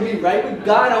 I want to be right with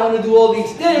God. I want to do all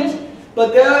these things.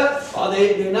 But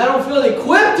they don't feel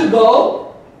equipped to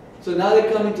go. So now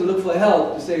they're coming to look for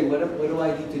help to say, what do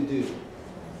I need to do?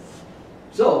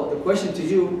 So, the question to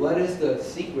you, what is the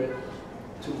secret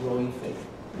to growing faith?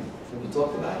 Have we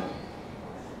talked about it?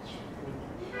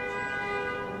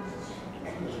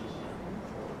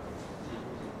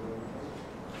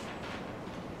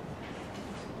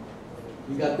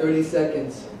 You got 30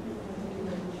 seconds.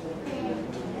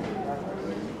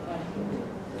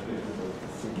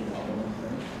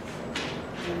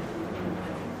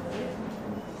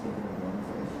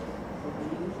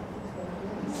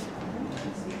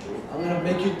 I'm going to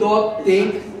make you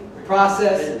think,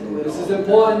 process. This is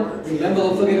important. Remember,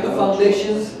 don't forget the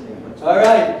foundations. All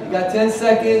right, you got 10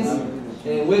 seconds.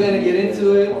 And we're going to get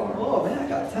into it. Oh, man, I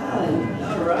got time.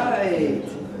 All right.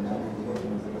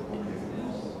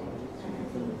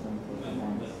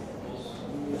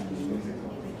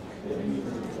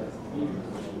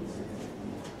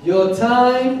 Your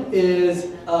time is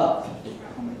up.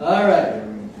 All right.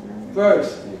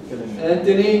 First,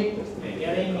 Anthony.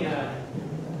 Getting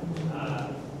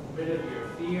rid of your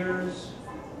fears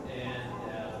and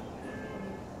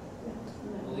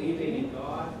believing in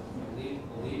God,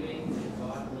 believing that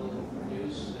God will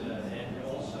produce, and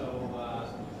also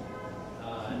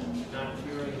not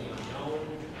fearing the unknown.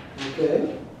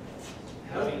 Okay.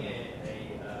 Having an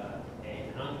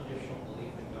unconditional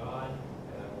belief in God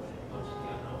when it comes to the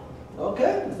unknown.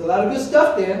 Okay, there's a lot of good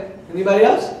stuff there. Anybody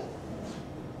else?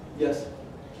 Yes.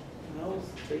 No,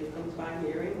 faith comes by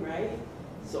hearing, right?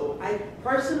 So I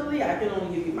personally, I can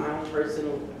only give you my own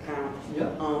personal account.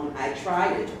 Yeah. I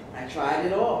tried it. I tried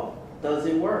it all.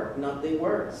 Doesn't work. Nothing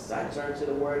works. I turned to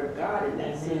the Word of God, and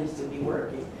that seems to be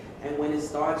working. And when it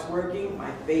starts working,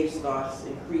 my faith starts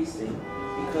increasing.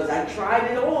 Because I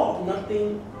tried it all.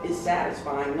 Nothing is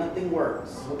satisfying. Nothing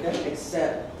works. Okay.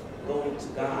 Except going to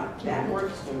God. That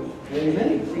works for me. Amen.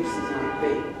 It increases my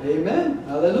faith. Amen.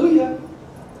 Hallelujah.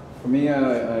 For me,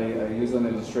 I use an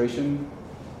illustration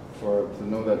to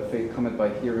know that faith cometh by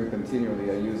hearing continually.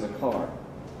 I use a car.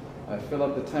 I fill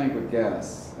up the tank with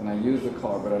gas, and I use the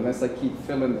car, but unless I keep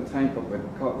filling the tank up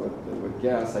with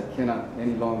gas, I cannot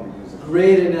any longer use it.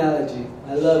 Great analogy.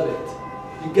 I love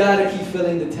it. You got to keep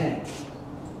filling the tank.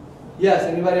 Yes,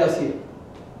 anybody else here?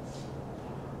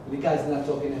 You guys are not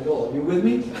talking at all. You with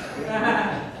me?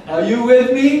 Are you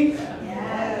with me?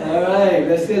 Yes. All right,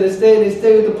 let's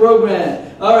stay with the program.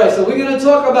 All right, so we're going to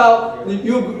talk about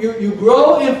you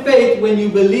grow in faith when you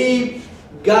believe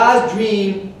God's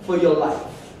dream for your life.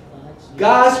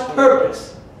 God's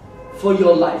purpose for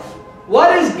your life.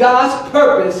 What is God's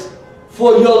purpose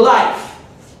for your life?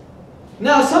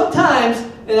 Now, sometimes,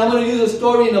 and I'm going to use a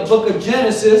story in the book of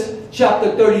Genesis,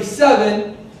 chapter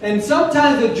 37, and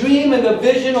sometimes the dream and the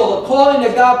vision or the calling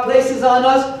that God places on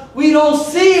us, we don't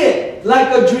see it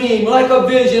like a dream, like a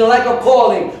vision, like a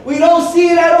calling. We don't see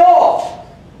it at all.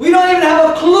 We don't even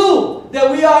have a clue that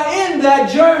we are in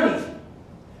that journey.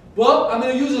 Well, I'm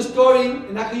going to use a story,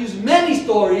 and I can use many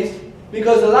stories,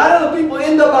 because a lot of the people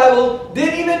in the Bible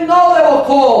didn't even know they were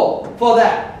called for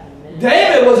that. Amen.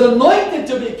 David was anointed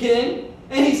to be king,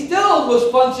 and he still was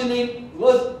functioning,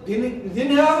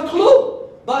 didn't have a clue.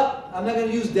 But I'm not going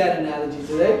to use that analogy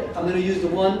today. I'm going to use the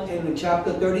one in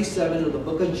chapter 37 of the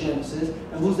book of Genesis.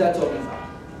 And who's that talking about?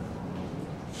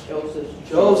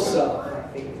 Joseph.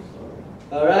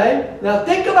 All right? Now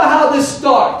think about how this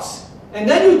starts. And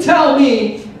then you tell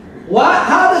me,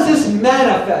 how does this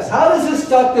manifest? How does this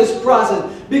start this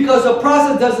process? Because the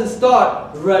process doesn't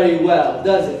start very well,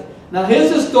 does it? Now here's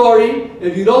the story.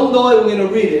 If you don't know it, we're going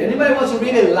to read it. Anybody wants to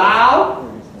read it loud?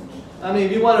 I mean,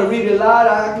 if you want to read it loud,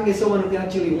 I can get someone who can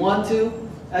actually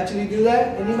do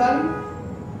that. Anybody?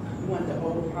 You want the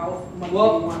whole house?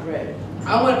 Well, you want read?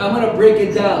 I'm going to break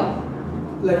it down.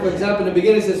 Like, for example, in the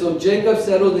beginning it says, so Jacob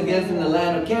settled again in the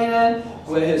land of Canaan,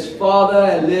 where his father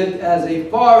had lived as a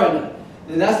foreigner.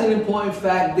 And that's an important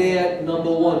fact there,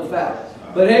 number one fact.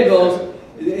 But here it goes.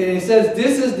 And it says,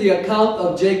 this is the account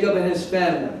of Jacob and his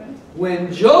family.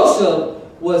 When Joseph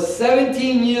was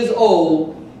 17 years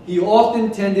old, he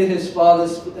often tended to his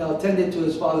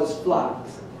father's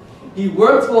flocks. He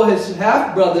worked for his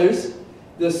half-brothers,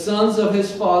 the sons of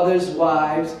his father's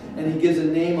wives, and he gives a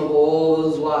name of all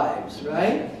those wives,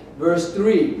 right? Verse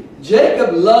 3,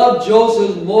 Jacob loved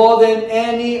Joseph more than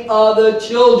any other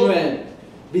children,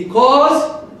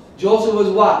 because Joseph was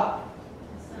what?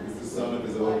 He's the son of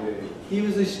his old age.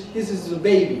 This is a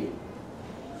baby.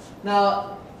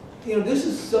 Now, this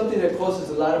is something that causes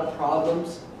a lot of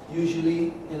problems,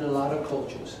 usually in a lot of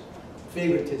cultures.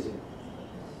 Favoritism.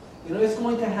 It's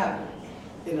going to happen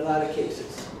in a lot of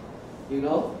cases.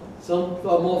 Some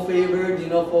are more favored,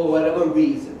 for whatever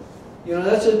reason.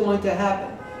 That's just going to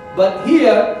happen. But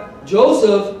here,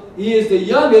 Joseph, he is the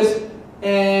youngest,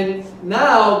 and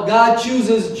now God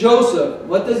chooses Joseph.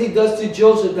 What does he do to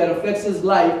Joseph that affects his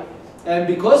life? And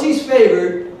because he's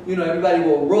favored, everybody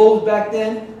wore robes back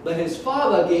then, but his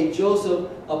father gave Joseph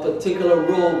a particular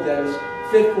robe that was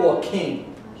fit for a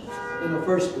king in the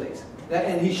first place.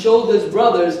 And he showed his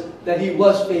brothers that he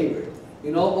was favored.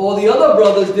 All the other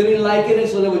brothers didn't like it, and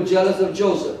so they were jealous of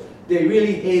Joseph. They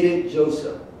really hated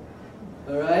Joseph.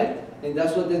 All right? And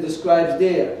that's what it describes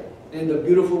there. And the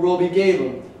beautiful robe he gave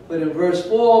him. But in verse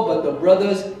 4, but the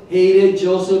brothers hated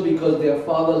Joseph because their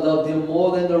father loved him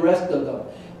more than the rest of them.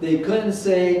 They couldn't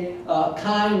say a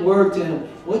kind word to him.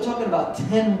 We're talking about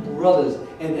 10 brothers,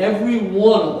 and every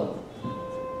one of them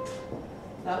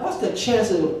Now, what's the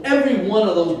chances of every one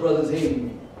of those brothers hating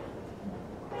me?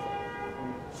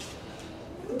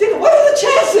 Think, what are the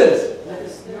chances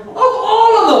of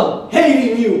all of them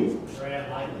hating you?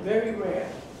 Very rare.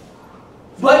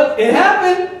 But it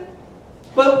happened.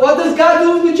 But what does God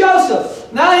do with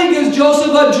Joseph? Now he gives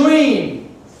Joseph a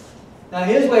dream. Now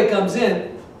here's where it comes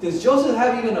in. Does Joseph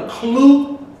have even a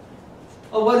clue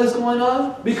of what is going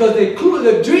on? Because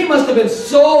the dream must have been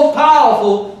so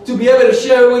powerful to be able to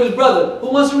share it with his brother.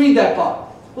 Who wants to read that part?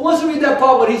 Who wants to read that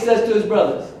part, what he says to his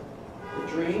brothers? The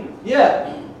dream?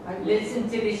 Yeah. Listen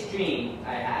to this dream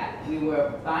I had. We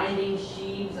were binding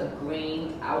sheaves of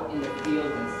grain out in the field,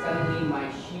 and suddenly my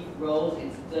sheaf rose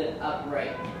and stood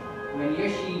upright, when your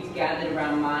sheaves gathered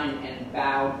around mine and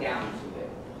bowed down to it.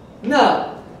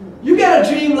 Now, you get a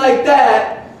dream like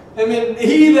that, I mean,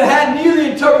 he either had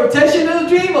neither interpretation of the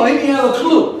dream or he didn't have a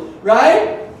clue,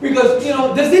 right? Because, you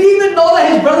know, does he even know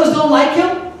that his brothers don't like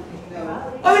him?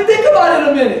 I mean, think about it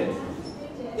a minute.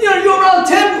 You know, you're around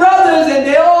 10 brothers and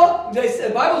the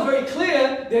Bible's very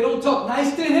clear, they don't talk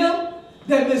nice to him,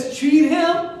 they mistreat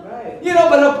him. Right. You know,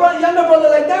 but a younger brother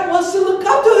like that wants to look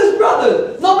up to his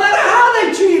brothers, no matter how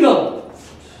they treat him.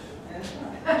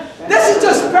 This is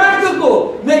just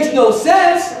practical. Makes no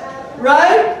sense,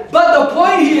 right? But the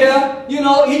point here, you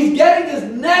know, he's getting this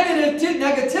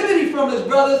negativity from his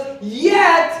brothers,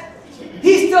 yet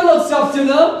he still looks up to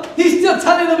them. He's still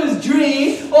telling them his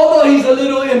dream, although he's a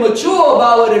little immature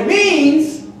about what it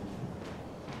means.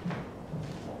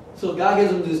 So God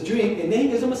gives him this dream, and then he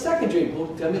gives him a second dream. Well,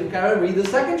 tell me to carry read the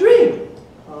second dream.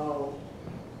 Oh.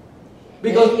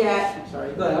 Because Then he had, I'm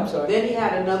sorry. Go ahead, I'm sorry. Then he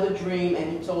had another dream,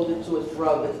 and he told it to his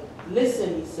brothers.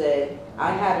 Listen, he said, I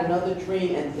had another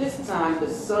dream, and this time the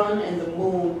sun and the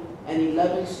moon and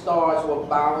 11 stars were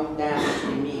bowing down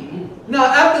to me. Now,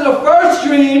 after the first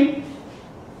dream,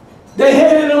 they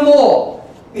hated him all.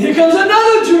 Here comes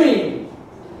another dream.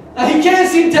 Now, he can't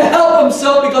seem to help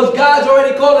himself because God's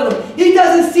already calling him. He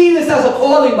doesn't see this as a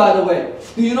calling, by the way.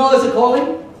 Do you know it's a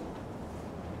calling?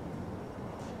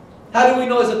 How do we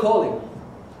know it's a calling?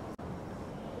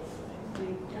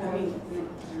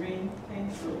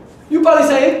 You probably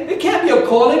say, it can't be a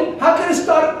calling. How can it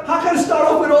start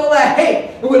off with all that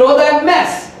hate and with all that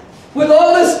mess? With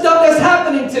all this stuff that's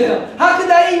happening to him? How could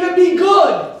that even be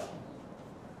good?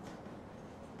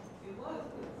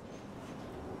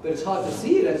 But it's hard to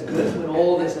see it as good when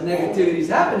all this negativity is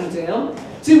happening to him.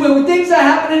 See, when things are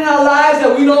happening in our lives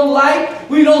that we don't like,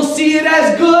 we don't see it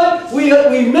as good,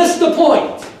 we miss the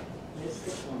point.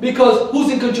 Because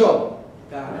who's in control?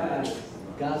 God.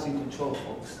 God's in control,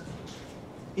 folks.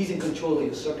 He's in control of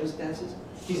your circumstances.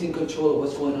 He's in control of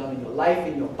what's going on in your life,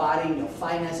 in your body, in your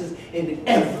finances, and in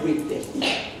everything.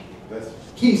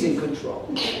 He's in control.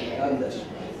 God bless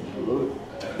you.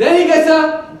 Then he gets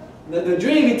up. The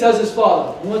dream, he tells his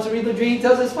father. Who wants to read the dream? He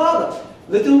tells his father.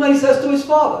 Listen to what he says to his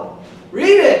father.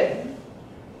 Read it.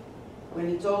 When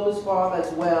he told his father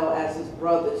as well as his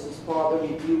brothers, his father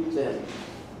rebuked him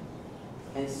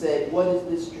and said, what is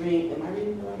this dream? Am I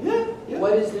reading it right? Yeah.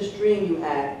 What is this dream you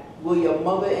had? Will your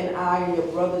mother and I and your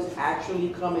brothers actually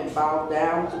come and bow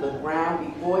down to the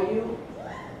ground before you?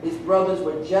 His brothers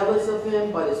were jealous of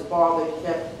him, but his father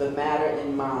kept the matter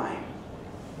in mind.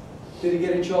 Did he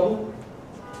get in trouble?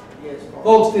 Yes, Father.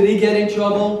 Folks, did he get in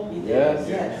trouble? He did.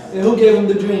 Yes. And who gave him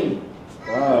the dream?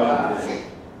 God.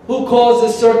 Who caused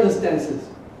his circumstances?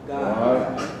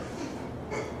 God.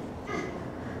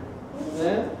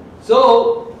 Yeah?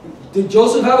 So, did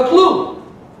Joseph have a clue?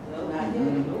 No, not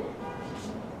yet.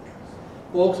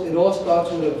 Folks, it all starts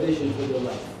with a vision for your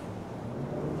life.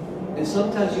 And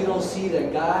sometimes you don't see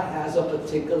that God has a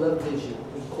particular vision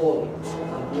and calling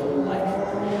on your life.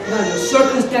 Now, your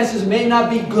circumstances may not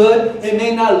be good. It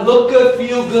may not look good,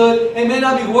 feel good. It may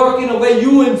not be working the way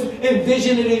you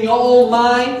envision it in your own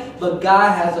mind. But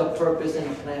God has a purpose and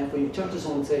a plan for you. Turn to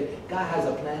someone and say, God has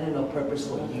a plan and a purpose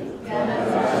for you.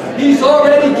 He's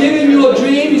already giving you a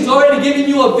dream. He's already giving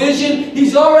you a vision.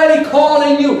 He's already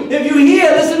calling you. If you're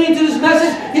here listening to this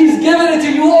message, He's given it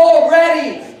to you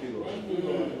already.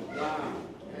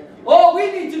 All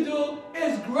we need to do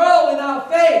is grow in our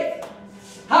faith.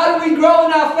 How do we grow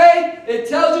in our faith? It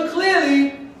tells you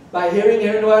clearly by hearing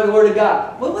the Word of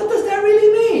God. Well, what does that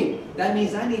really mean? That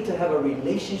means I need to have a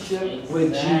relationship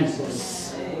with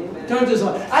Jesus. Turn to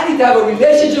someone. I need to have a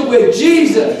relationship with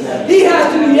Jesus. He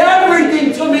has to be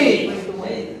everything to me.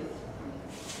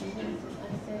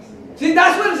 See,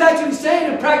 that's what it's actually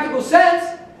saying in practical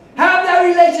sense. Have that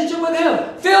relationship with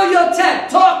Him. Fill your tent.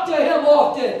 Talk to Him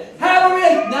often. Have a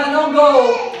relationship. Now don't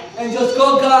go and just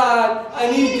go, God,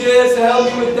 I need this. Help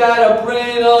me with that. I'm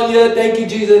praying. Oh, yeah, thank you,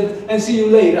 Jesus. And see you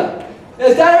later.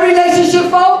 Is that a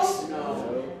relationship, folks?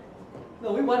 No.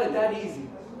 No, we want it that easy.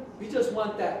 We just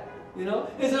want that. You know?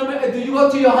 Do you go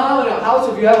to your house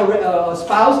if you have a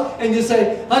spouse and you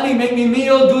say, honey, make me a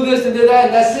meal, do this and do that,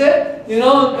 and that's it? You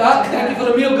know, thank you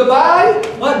for the meal, goodbye?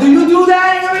 What, do you do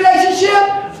that in a relationship?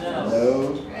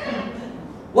 No.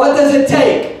 What does it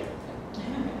take?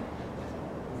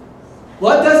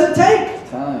 What does it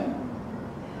take? Time.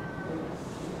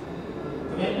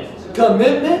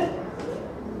 Commitment.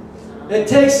 It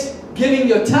takes giving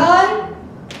your time,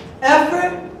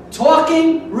 effort,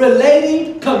 talking,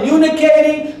 relating,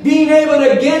 communicating, being able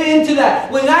to get into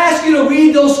that. When I ask you to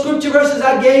read those scripture verses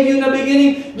I gave you in the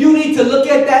beginning, you need to look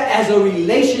at that as a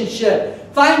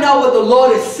relationship. Find out what the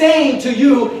Lord is saying to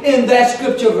you in that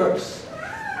scripture verse.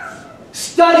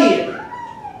 Study it.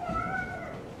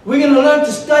 We're going to learn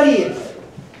to study it.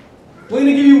 We're going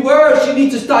to give you words you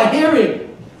need to start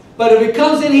hearing. But if it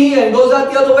comes in here and goes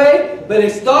out the other way, but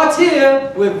it starts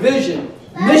here with vision,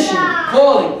 mission,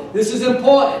 calling. This is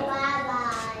important.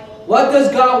 What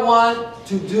does God want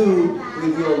to do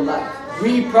with your life?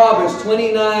 Read Proverbs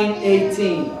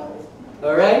 29:18.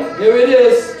 All right, here it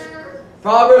is.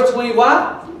 Proverbs 20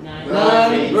 what?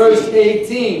 9 verse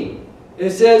 18.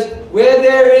 It says, where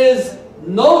there is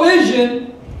no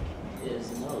vision,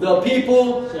 the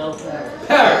people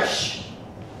perish.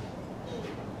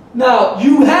 Now,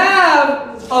 you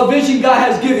have a vision God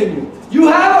has given you. You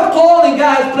have a calling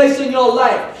God has placed in your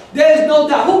life. There is no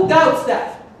doubt. Who doubts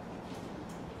that?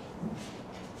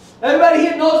 Everybody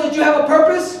here knows that you have a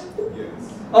purpose?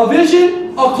 Yes. A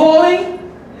vision? A calling?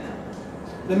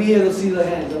 Let me hear the see the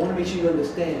hands. I want to make sure you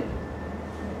understand.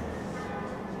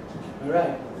 All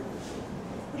right.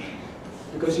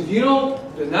 Because if you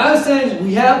don't, the nonsense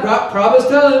we have, Proverbs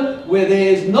telling where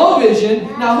there is no vision.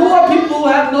 Now, who are people who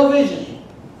have no vision?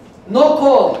 No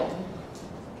calling.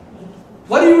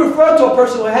 What do you refer to a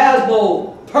person who has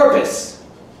no purpose?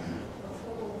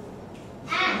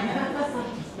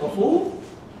 A fool?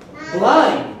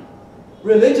 Blind.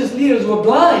 Religious leaders were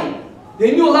blind.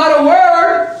 They knew a lot of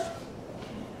words.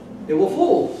 They were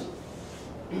fools.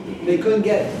 They couldn't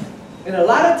get it. And a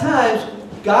lot of times,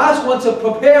 God wants to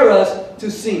prepare us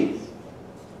to see.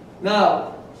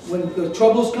 Now, when the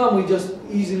troubles come, we just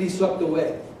easily swept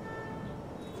away.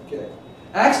 Okay.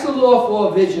 Ask the Lord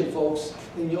for a vision, folks,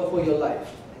 for your life.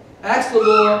 Ask the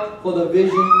Lord for the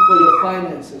vision for your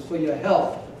finances, for your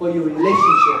health, for your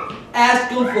relationship. Ask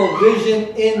Him for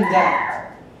vision in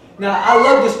that. Now, I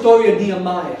love the story of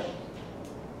Nehemiah.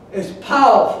 It's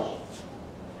powerful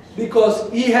because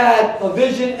he had a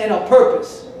vision and a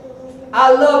purpose.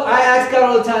 I ask God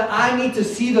all the time, I need to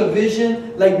see the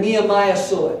vision like Nehemiah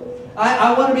saw it.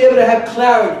 I want to be able to have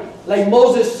clarity like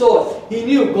Moses saw it. He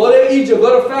knew, go to Egypt,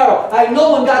 go to Pharaoh. I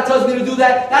know when God tells me to do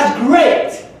that, that's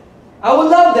great. I would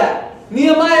love that.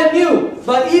 Nehemiah knew.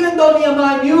 But even though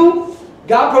Nehemiah knew,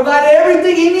 God provided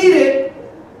everything he needed.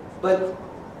 But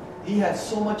he had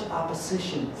so much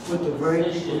opposition with the very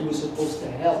people he was supposed to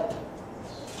help.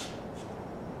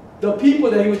 The people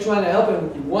that he was trying to help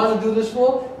him, you want to do this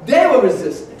for, they were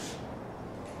resisting.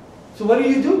 So what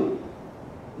do?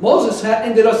 Moses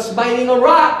ended up smiting a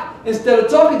rock instead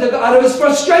of talking to God out of his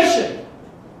frustration.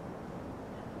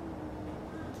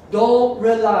 Don't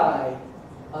rely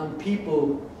on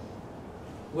people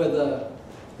whether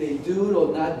they do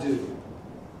or not do.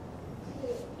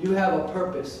 You have a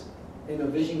purpose and a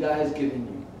vision God has given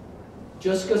you.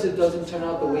 Just because it doesn't turn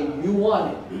out the way you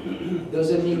want it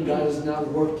doesn't mean God is not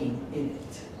working in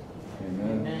it.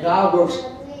 Amen. God works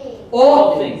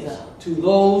all things to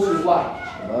those who what?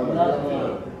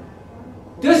 Love.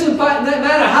 Doesn't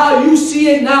matter how you see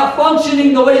it not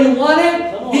functioning the way you want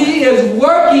it. He is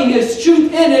working His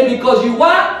truth in it because you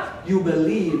what? You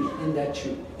believe in that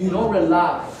truth. You don't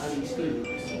rely on these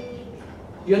feelings.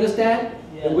 You understand?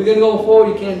 Yeah. If we're going to go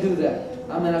forward, you can't do that.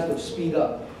 I'm going to have to speed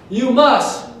up. You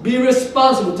must be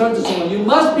responsible. Turn to someone. You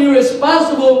must be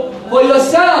responsible for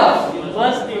yourself. You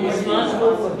must be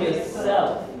responsible for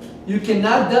yourself. You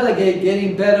cannot delegate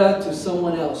getting better to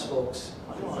someone else, folks.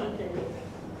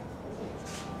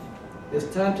 It's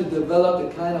time to develop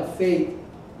the kind of faith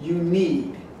you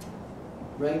need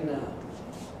right now.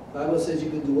 The Bible says you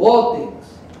can do all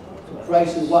things through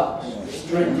Christ who what?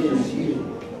 Strengthens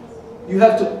you. You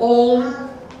have to own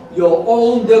your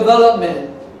own development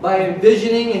by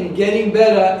envisioning and getting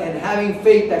better and having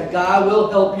faith that God will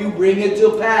help you bring it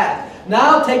to pass.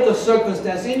 Now take a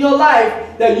circumstance in your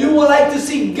life that you would like to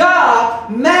see God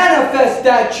manifest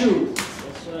that truth.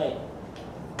 That's right.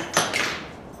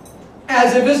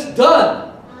 As if it's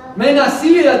done. May not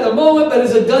see it at the moment, but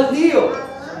it's a done deal.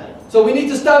 Right. So we need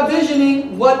to start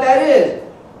visioning what that is.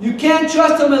 You can't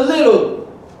trust Him a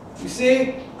little. You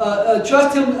see?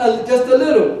 Trust Him just a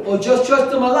little, or just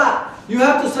trust Him a lot. You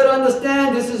have to sort of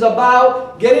understand this is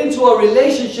about getting to a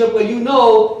relationship where you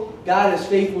know God is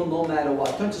faithful no matter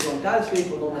what. Turn to someone. God is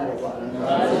faithful no matter what.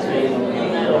 God is faithful no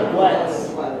matter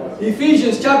what.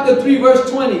 Ephesians chapter 3 verse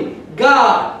 20.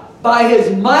 God, by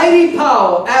His mighty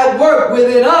power at work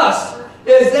within us,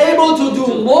 is able to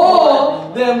do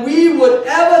more than we would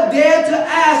ever dare to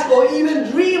ask or even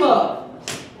dream of.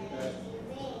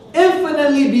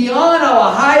 Infinitely beyond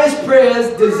our highest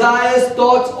prayers, desires,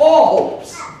 thoughts, or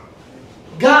hopes.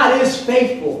 God is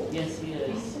faithful. Yes, He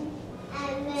is.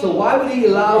 So why would He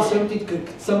allow something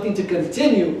to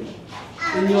continue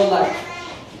in your life?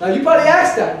 Now you probably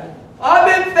asked that. I've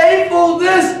been faithful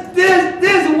this.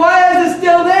 Why is it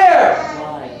still there?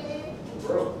 Why?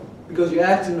 Because you're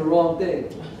asking the wrong thing.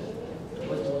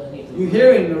 What do I need to do? You're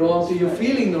hearing the wrong thing. You're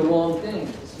feeling the wrong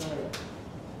thing.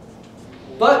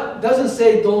 But it doesn't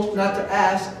say don't not to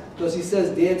ask, because He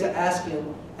says dare to ask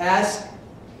Him. Ask,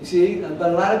 you see.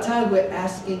 But a lot of times we're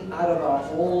asking out of our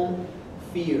own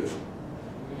fear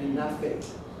and not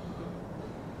faith.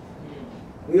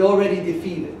 We already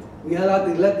defeated. We have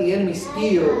to let the enemy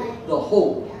steal the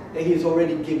hope that He's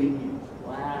already given you.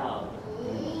 Wow.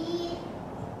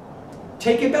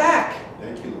 Take it back.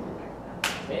 Thank you, Lord.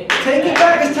 Take it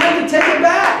back. It's time to take it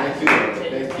back. Thank you,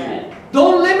 Lord. Thank you.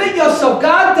 Don't limit yourself.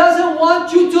 God doesn't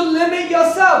want you to limit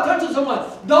yourself. Turn to someone.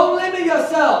 Don't limit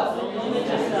yourself. Don't limit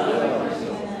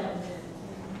yourself.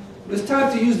 It's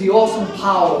time to use the awesome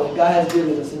power that God has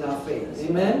given us in our faith.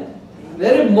 Amen?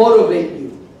 Let it motivate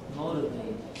you.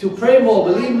 Motivate. To pray more,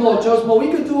 believe more, trust more.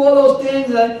 We could do all those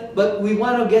things, but we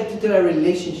want to get to that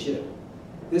relationship.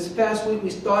 This past week we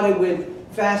started with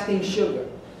fasting sugar.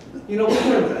 You know,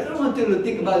 I don't want you to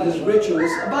think about this ritual.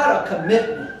 It's about a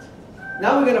commitment.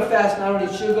 Now we're going to fast not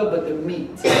only sugar, but the meat.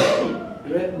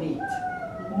 Red meat.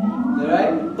 All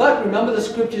right? But remember the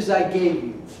scriptures I gave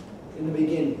you in the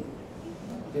beginning.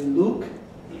 In Luke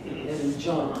and in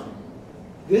John.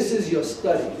 This is your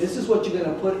study. This is what you're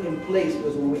going to put in place.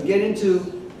 Because when we get into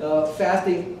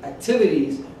fasting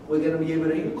activities, we're going to be able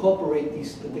to incorporate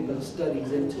these particular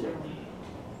studies into it.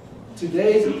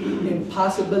 Today's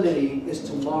impossibility is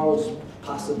tomorrow's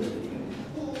possibility.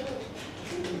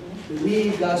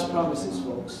 Believe God's promises,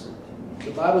 folks.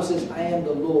 The Bible says, I am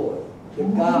the Lord, the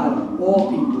God of all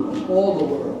people, of all the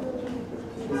world.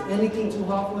 Is anything too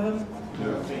hard for Him?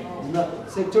 No. Nothing.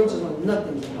 Say, turn to someone,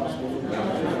 nothing's impossible for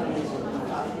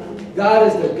God. God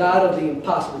is the God of the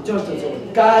impossible. Turn to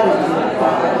someone. God is the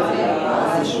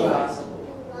impossible. That's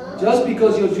right. Just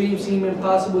because your dreams seem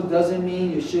impossible doesn't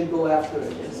mean you should go after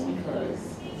it.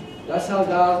 That's how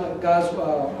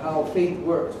how faith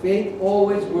works. Faith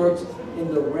always works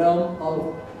in the realm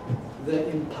of the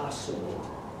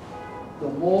impossible. The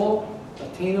more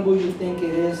attainable you think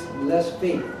it is, less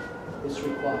faith is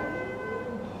required.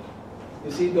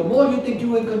 You see, the more you think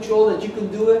you're in control, that you can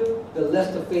do it, the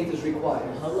less the faith is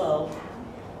required. Hello.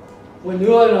 When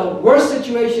you're in a worse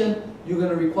situation, you're going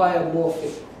to require more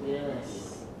faith.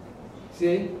 Yes.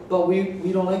 See? But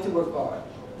we don't like to work hard.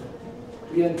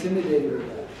 We're intimidated with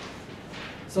that.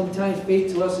 Sometimes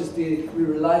faith to us is we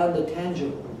rely on the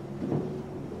tangible.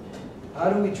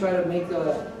 How do we try to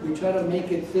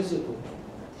make it physical?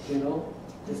 You know?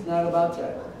 It's not about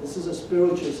that. This is a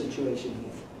spiritual situation here.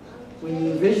 When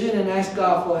you envision and ask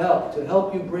God for help, to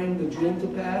help you bring the dream to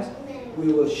pass, He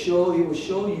will show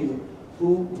you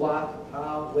who, what,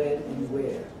 how, when, and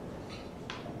where.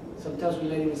 Sometimes we're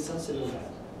not even sensitive to that.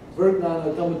 Verse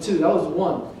number 2, that was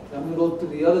 1. I'm going to go through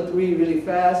the other 3 really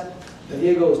fast. And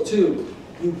here goes 2.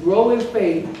 You grow in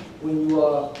faith when you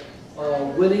are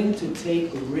willing to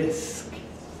take risk.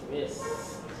 Risk.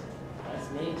 That's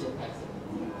major.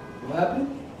 What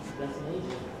happened? That's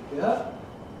major. Yeah?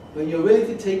 When you're willing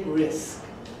to take risk.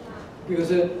 Because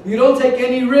if you don't take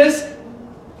any risk,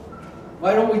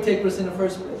 why don't we take risk in the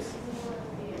first place?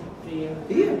 Fear.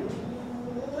 Fear.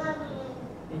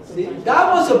 See,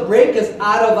 God wants to break us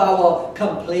out of our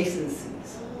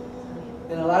complacencies.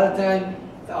 And a lot of times,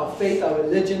 our faith, our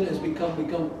religion has become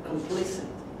complacent.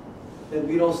 And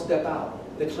we don't step out.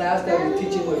 The class that we're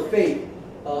teaching with faith,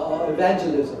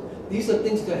 evangelism, these are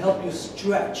things to help you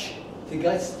stretch, to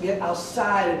get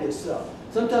outside of yourself.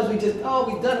 Sometimes we just,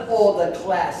 we've done all the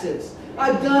classes.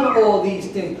 I've done all these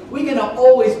things. We're going to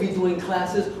always be doing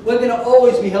classes. We're going to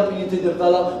always be helping you to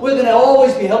develop. We're going to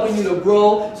always be helping you to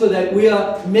grow so that we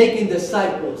are making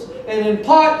disciples. And in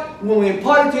part, when we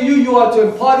impart it to you, you are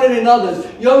to impart it in others.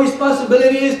 Your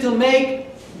responsibility is to make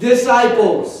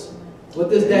disciples. What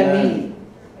does that mean?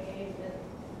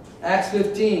 Acts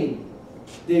 15.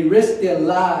 They risked their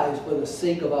lives for the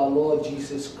sake of our Lord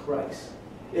Jesus Christ.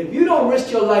 If you don't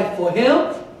risk your life for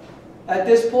Him, at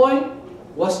this point,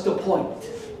 what's the point?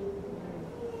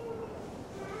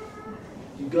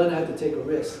 You're going to have to take a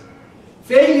risk.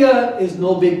 Failure is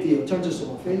no big deal. Turn to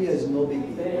someone. Failure is no big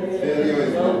deal. Failure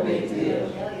is no big deal.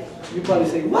 You probably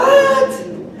say, what?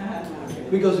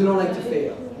 Because we don't like to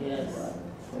fail. Yes.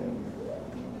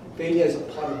 Failure is a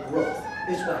part of growth.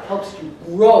 It's what helps you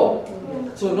grow.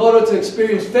 So in order to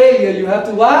experience failure, you have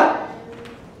to what?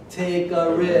 Take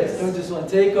a risk. Don't just want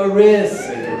to take a risk.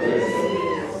 Take a risk.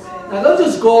 Now don't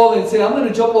just go and say, I'm going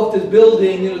to jump off this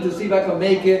building, to see if I can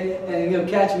make it and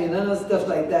catch me and none of stuff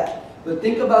like that. But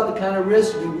think about the kind of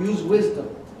risk you use wisdom.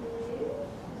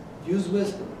 Use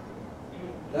wisdom.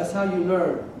 That's how you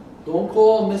learn. Don't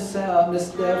call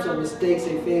missteps or mistakes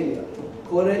a failure.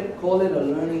 Call it a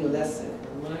learning lesson.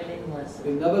 Learning lesson.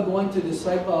 You're never going to be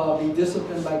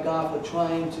disciplined by God for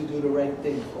trying to do the right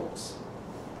thing, folks.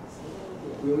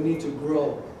 We will need to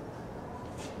grow.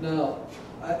 Now,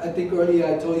 I think earlier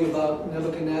I told you about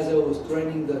Nebuchadnezzar was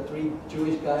threatening the 3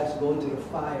 Jewish guys to go into the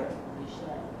fire.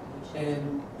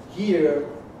 And here,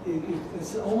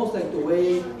 it's almost like the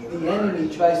way the enemy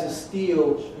tries to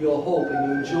steal your hope and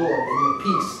your joy and your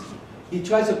peace. He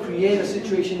tries to create a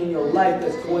situation in your life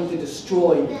that's going to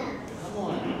destroy you.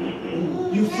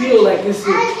 You feel like it's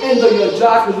the end of your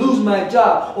job, I could lose my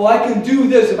job, or I can do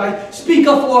this. If I speak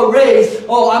up for a raise,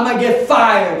 I might get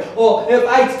fired. Or if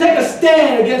I take a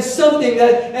stand against something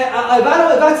that,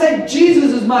 if I say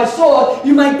Jesus is my sword,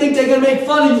 you might think they're going to make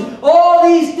fun of you. All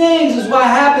these things is what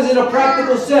happens in a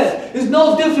practical sense. It's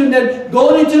no different than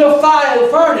going into the fire, the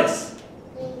furnace.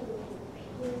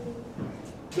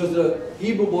 Because the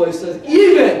Hebrew boy says,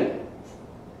 even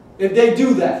if they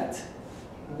do that,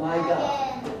 my God.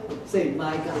 Say,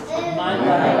 my God. My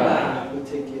God. We'll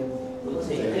take care of it. We'll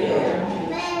take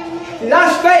care. See,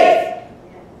 that's faith.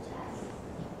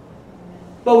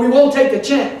 But we won't take the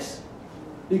chance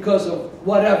because of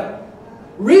whatever.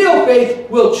 Real faith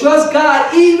will trust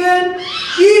God even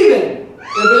if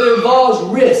it involves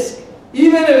risk.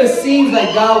 Even if it seems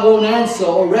like God won't answer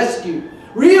or rescue.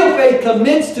 Real faith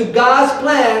commits to God's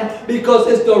plan because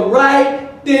it's the right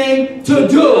thing to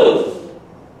do.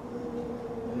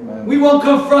 We won't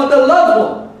confront the loved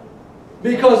one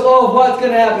because of what's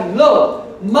going to happen.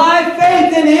 No, my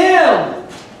faith in Him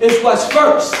is what's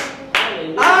first.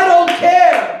 I don't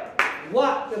care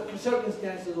what the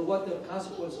circumstances or what the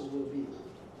consequences will be.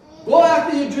 Go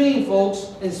after your dream,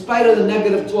 folks, in spite of the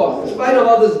negative talk, in spite of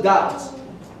others' doubts.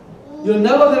 You're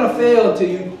never going to fail until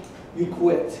you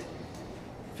quit.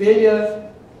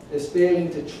 Failure is failing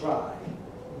to try.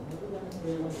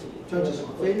 Churches,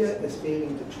 failure is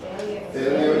failing to try.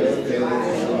 Failure is failing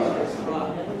to try.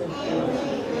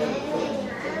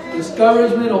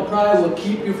 Discouragement or pride will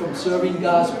keep you from serving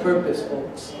God's purpose,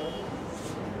 folks.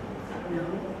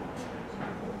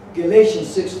 Galatians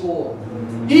 6:4.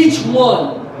 Each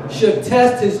one should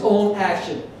test his own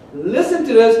action. Listen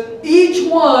to this.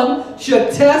 Each one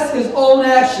should test his own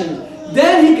action.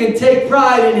 Then he can take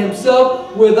pride in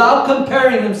himself without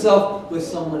comparing himself with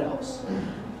someone else.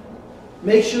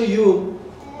 Make sure you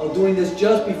are doing this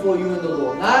just before you and the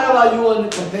Lord. Not about you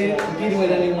and competing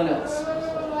with anyone else.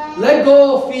 Let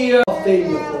go of fear of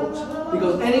failure, folks.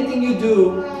 Because anything you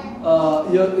do,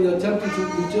 you're attempting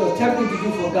to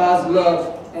do for God's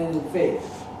love and faith.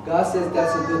 God says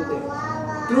that's a good thing.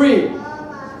 3,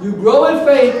 you grow in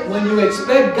faith when you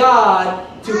expect God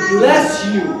to bless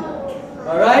you.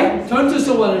 Alright? Turn to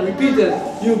someone and repeat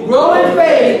this. You grow in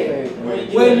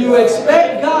faith when you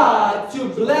expect God to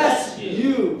bless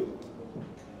you.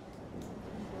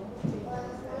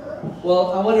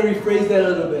 Well, I want to rephrase that a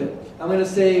little bit. I'm going to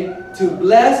say to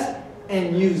bless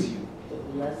and use you.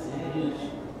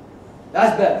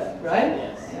 That's better, right?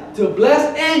 Yes. To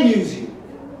bless and use you.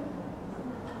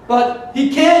 But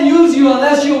He can't use you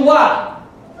unless you're what?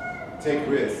 Take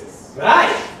risks.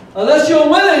 Right. Unless you're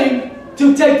willing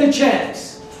to take the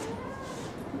chance.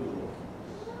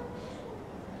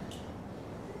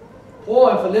 Paul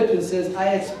in Philippians says,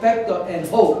 I expect and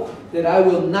hope that I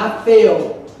will not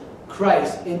fail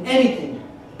Christ in anything,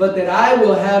 but that I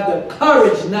will have the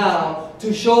courage now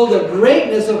to show the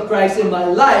greatness of Christ in my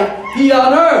life here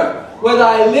on earth, whether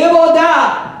I live or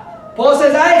die. Paul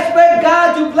says, I expect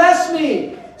God to bless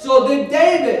me. So did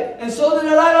David, and so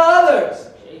did a lot of others.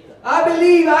 I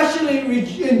believe I should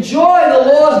enjoy the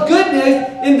Lord's goodness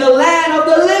in the land of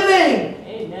the living.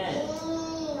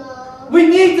 Amen. We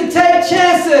need to take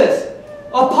chances.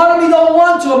 A part of me don't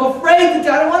want to. I'm afraid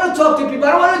to. I don't want to talk to people.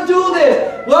 I don't want to do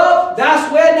this. Well, that's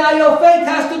where now your faith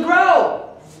has to grow.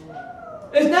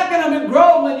 It's not going to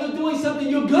grow when you're doing something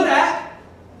you're good at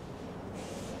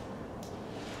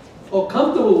or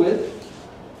comfortable with.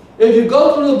 If you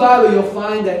go through the Bible, you'll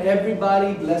find that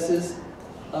everybody blesses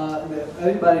that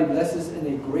everybody blesses in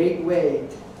a great way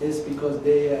is because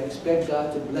they expect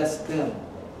God to bless them.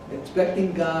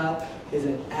 Expecting God is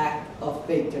an act of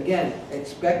faith. Again,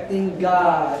 expecting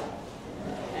God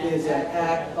is an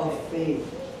act of faith.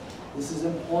 This is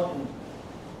important.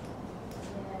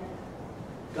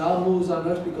 God moves on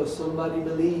earth because somebody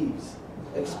believes.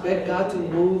 Expect God to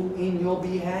move in your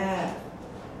behalf.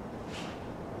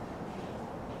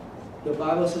 The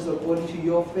Bible says, according to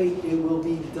your faith, it will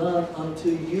be done unto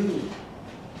you.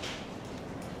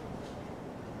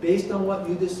 Based on what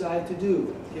you decide to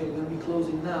do. Okay, we're going to be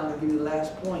closing now. I'll give you the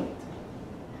last point.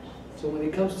 So when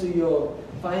it comes to your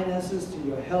finances, to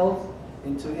your health,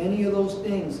 and to any of those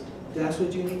things, that's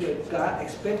what you need to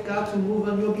expect God to move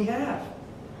on your behalf.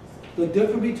 The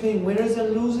difference between winners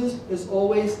and losers is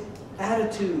always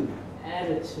attitude.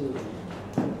 Attitude.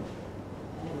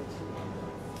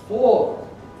 4.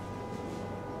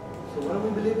 So what are we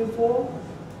believing for?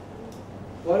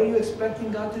 What are you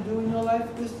expecting God to do in your life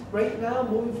right now,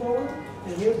 moving forward?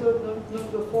 And here's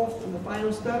the fourth and the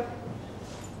final step.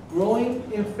 Growing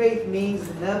in faith means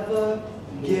never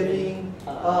giving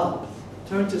up.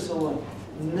 Turn to someone.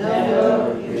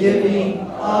 Never giving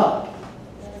up.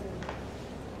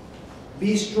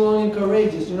 Be strong and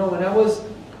courageous. You know, when I was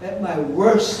at my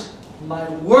worst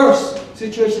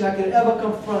situation I could ever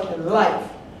confront in life,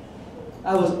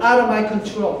 I was out of my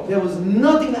control. There was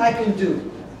nothing I could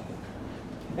do.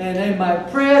 And in my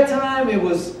prayer time, it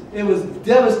was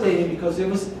devastating because it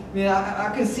was, I mean,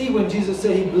 I can see when Jesus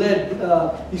said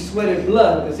he sweated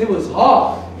blood because it was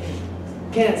hard.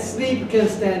 Can't sleep, you can't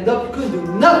stand up, you couldn't do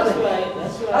nothing.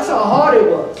 That's how hard it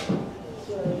was.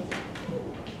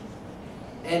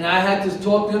 And I had to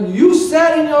talk to him. You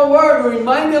said in your word,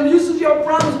 remind them, this is your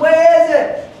promise. Where is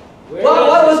it?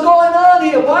 What was going on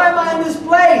here? Why am I in this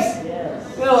place?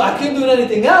 Yes. You know, I couldn't do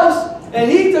anything else.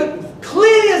 And he took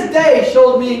clear as day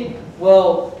showed me,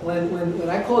 well, when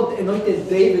I called anointed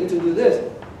David to do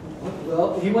this,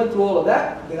 well, he went through all of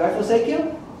that. Did I forsake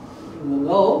him?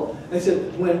 No. I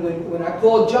said, when I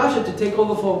called Joshua to take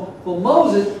over for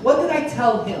Moses, what did I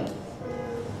tell him?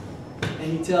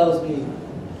 And he tells me,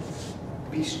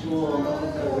 be strong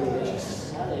and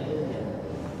courageous.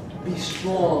 Be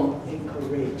strong and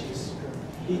courageous.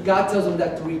 God tells him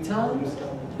that 3 times.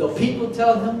 The people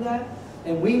tell him that.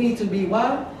 And we need to be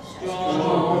what?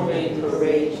 Strong and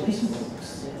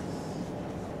courageous.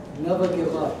 Never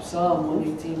give up. Psalm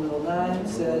 118:109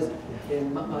 says,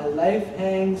 my life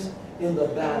hangs in the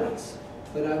balance,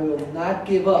 but I will not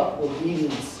give up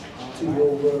obedience to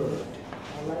your word.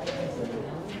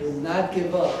 I will not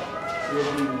give up your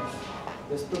obedience.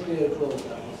 Let's prepare to close,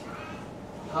 guys.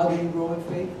 How do you grow in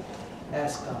faith?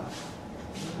 Ask God.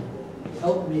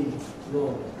 Help me,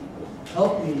 Lord.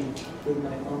 Help me with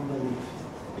my unbelief.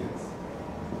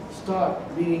 Start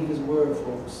reading His Word,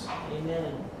 folks.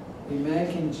 Amen. A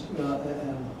man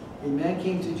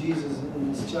came to Jesus,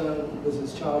 and his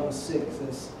child was sick.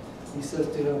 He says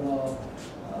to him,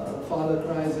 the father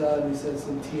cries out, and he says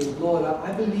in tears, Lord,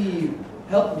 I believe.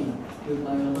 Help me with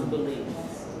my unbelief.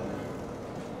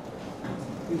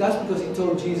 That's because he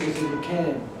told Jesus if you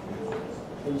can.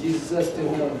 And Jesus says to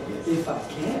him, if I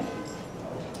can.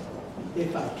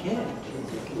 If I can.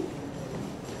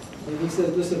 And he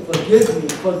says, listen,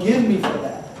 forgive me for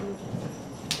that.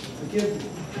 Forgive me.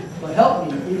 But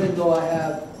help me, even though I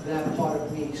have that part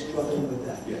of me struggling with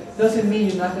that. Yes. Doesn't mean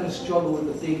you're not going to struggle with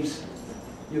the things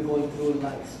you're going through in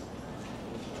life.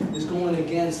 It's going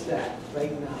against that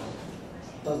right now.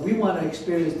 But we want to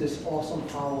experience this awesome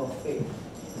power of faith.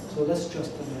 So let's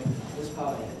trust Him right now. Let's bow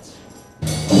our heads.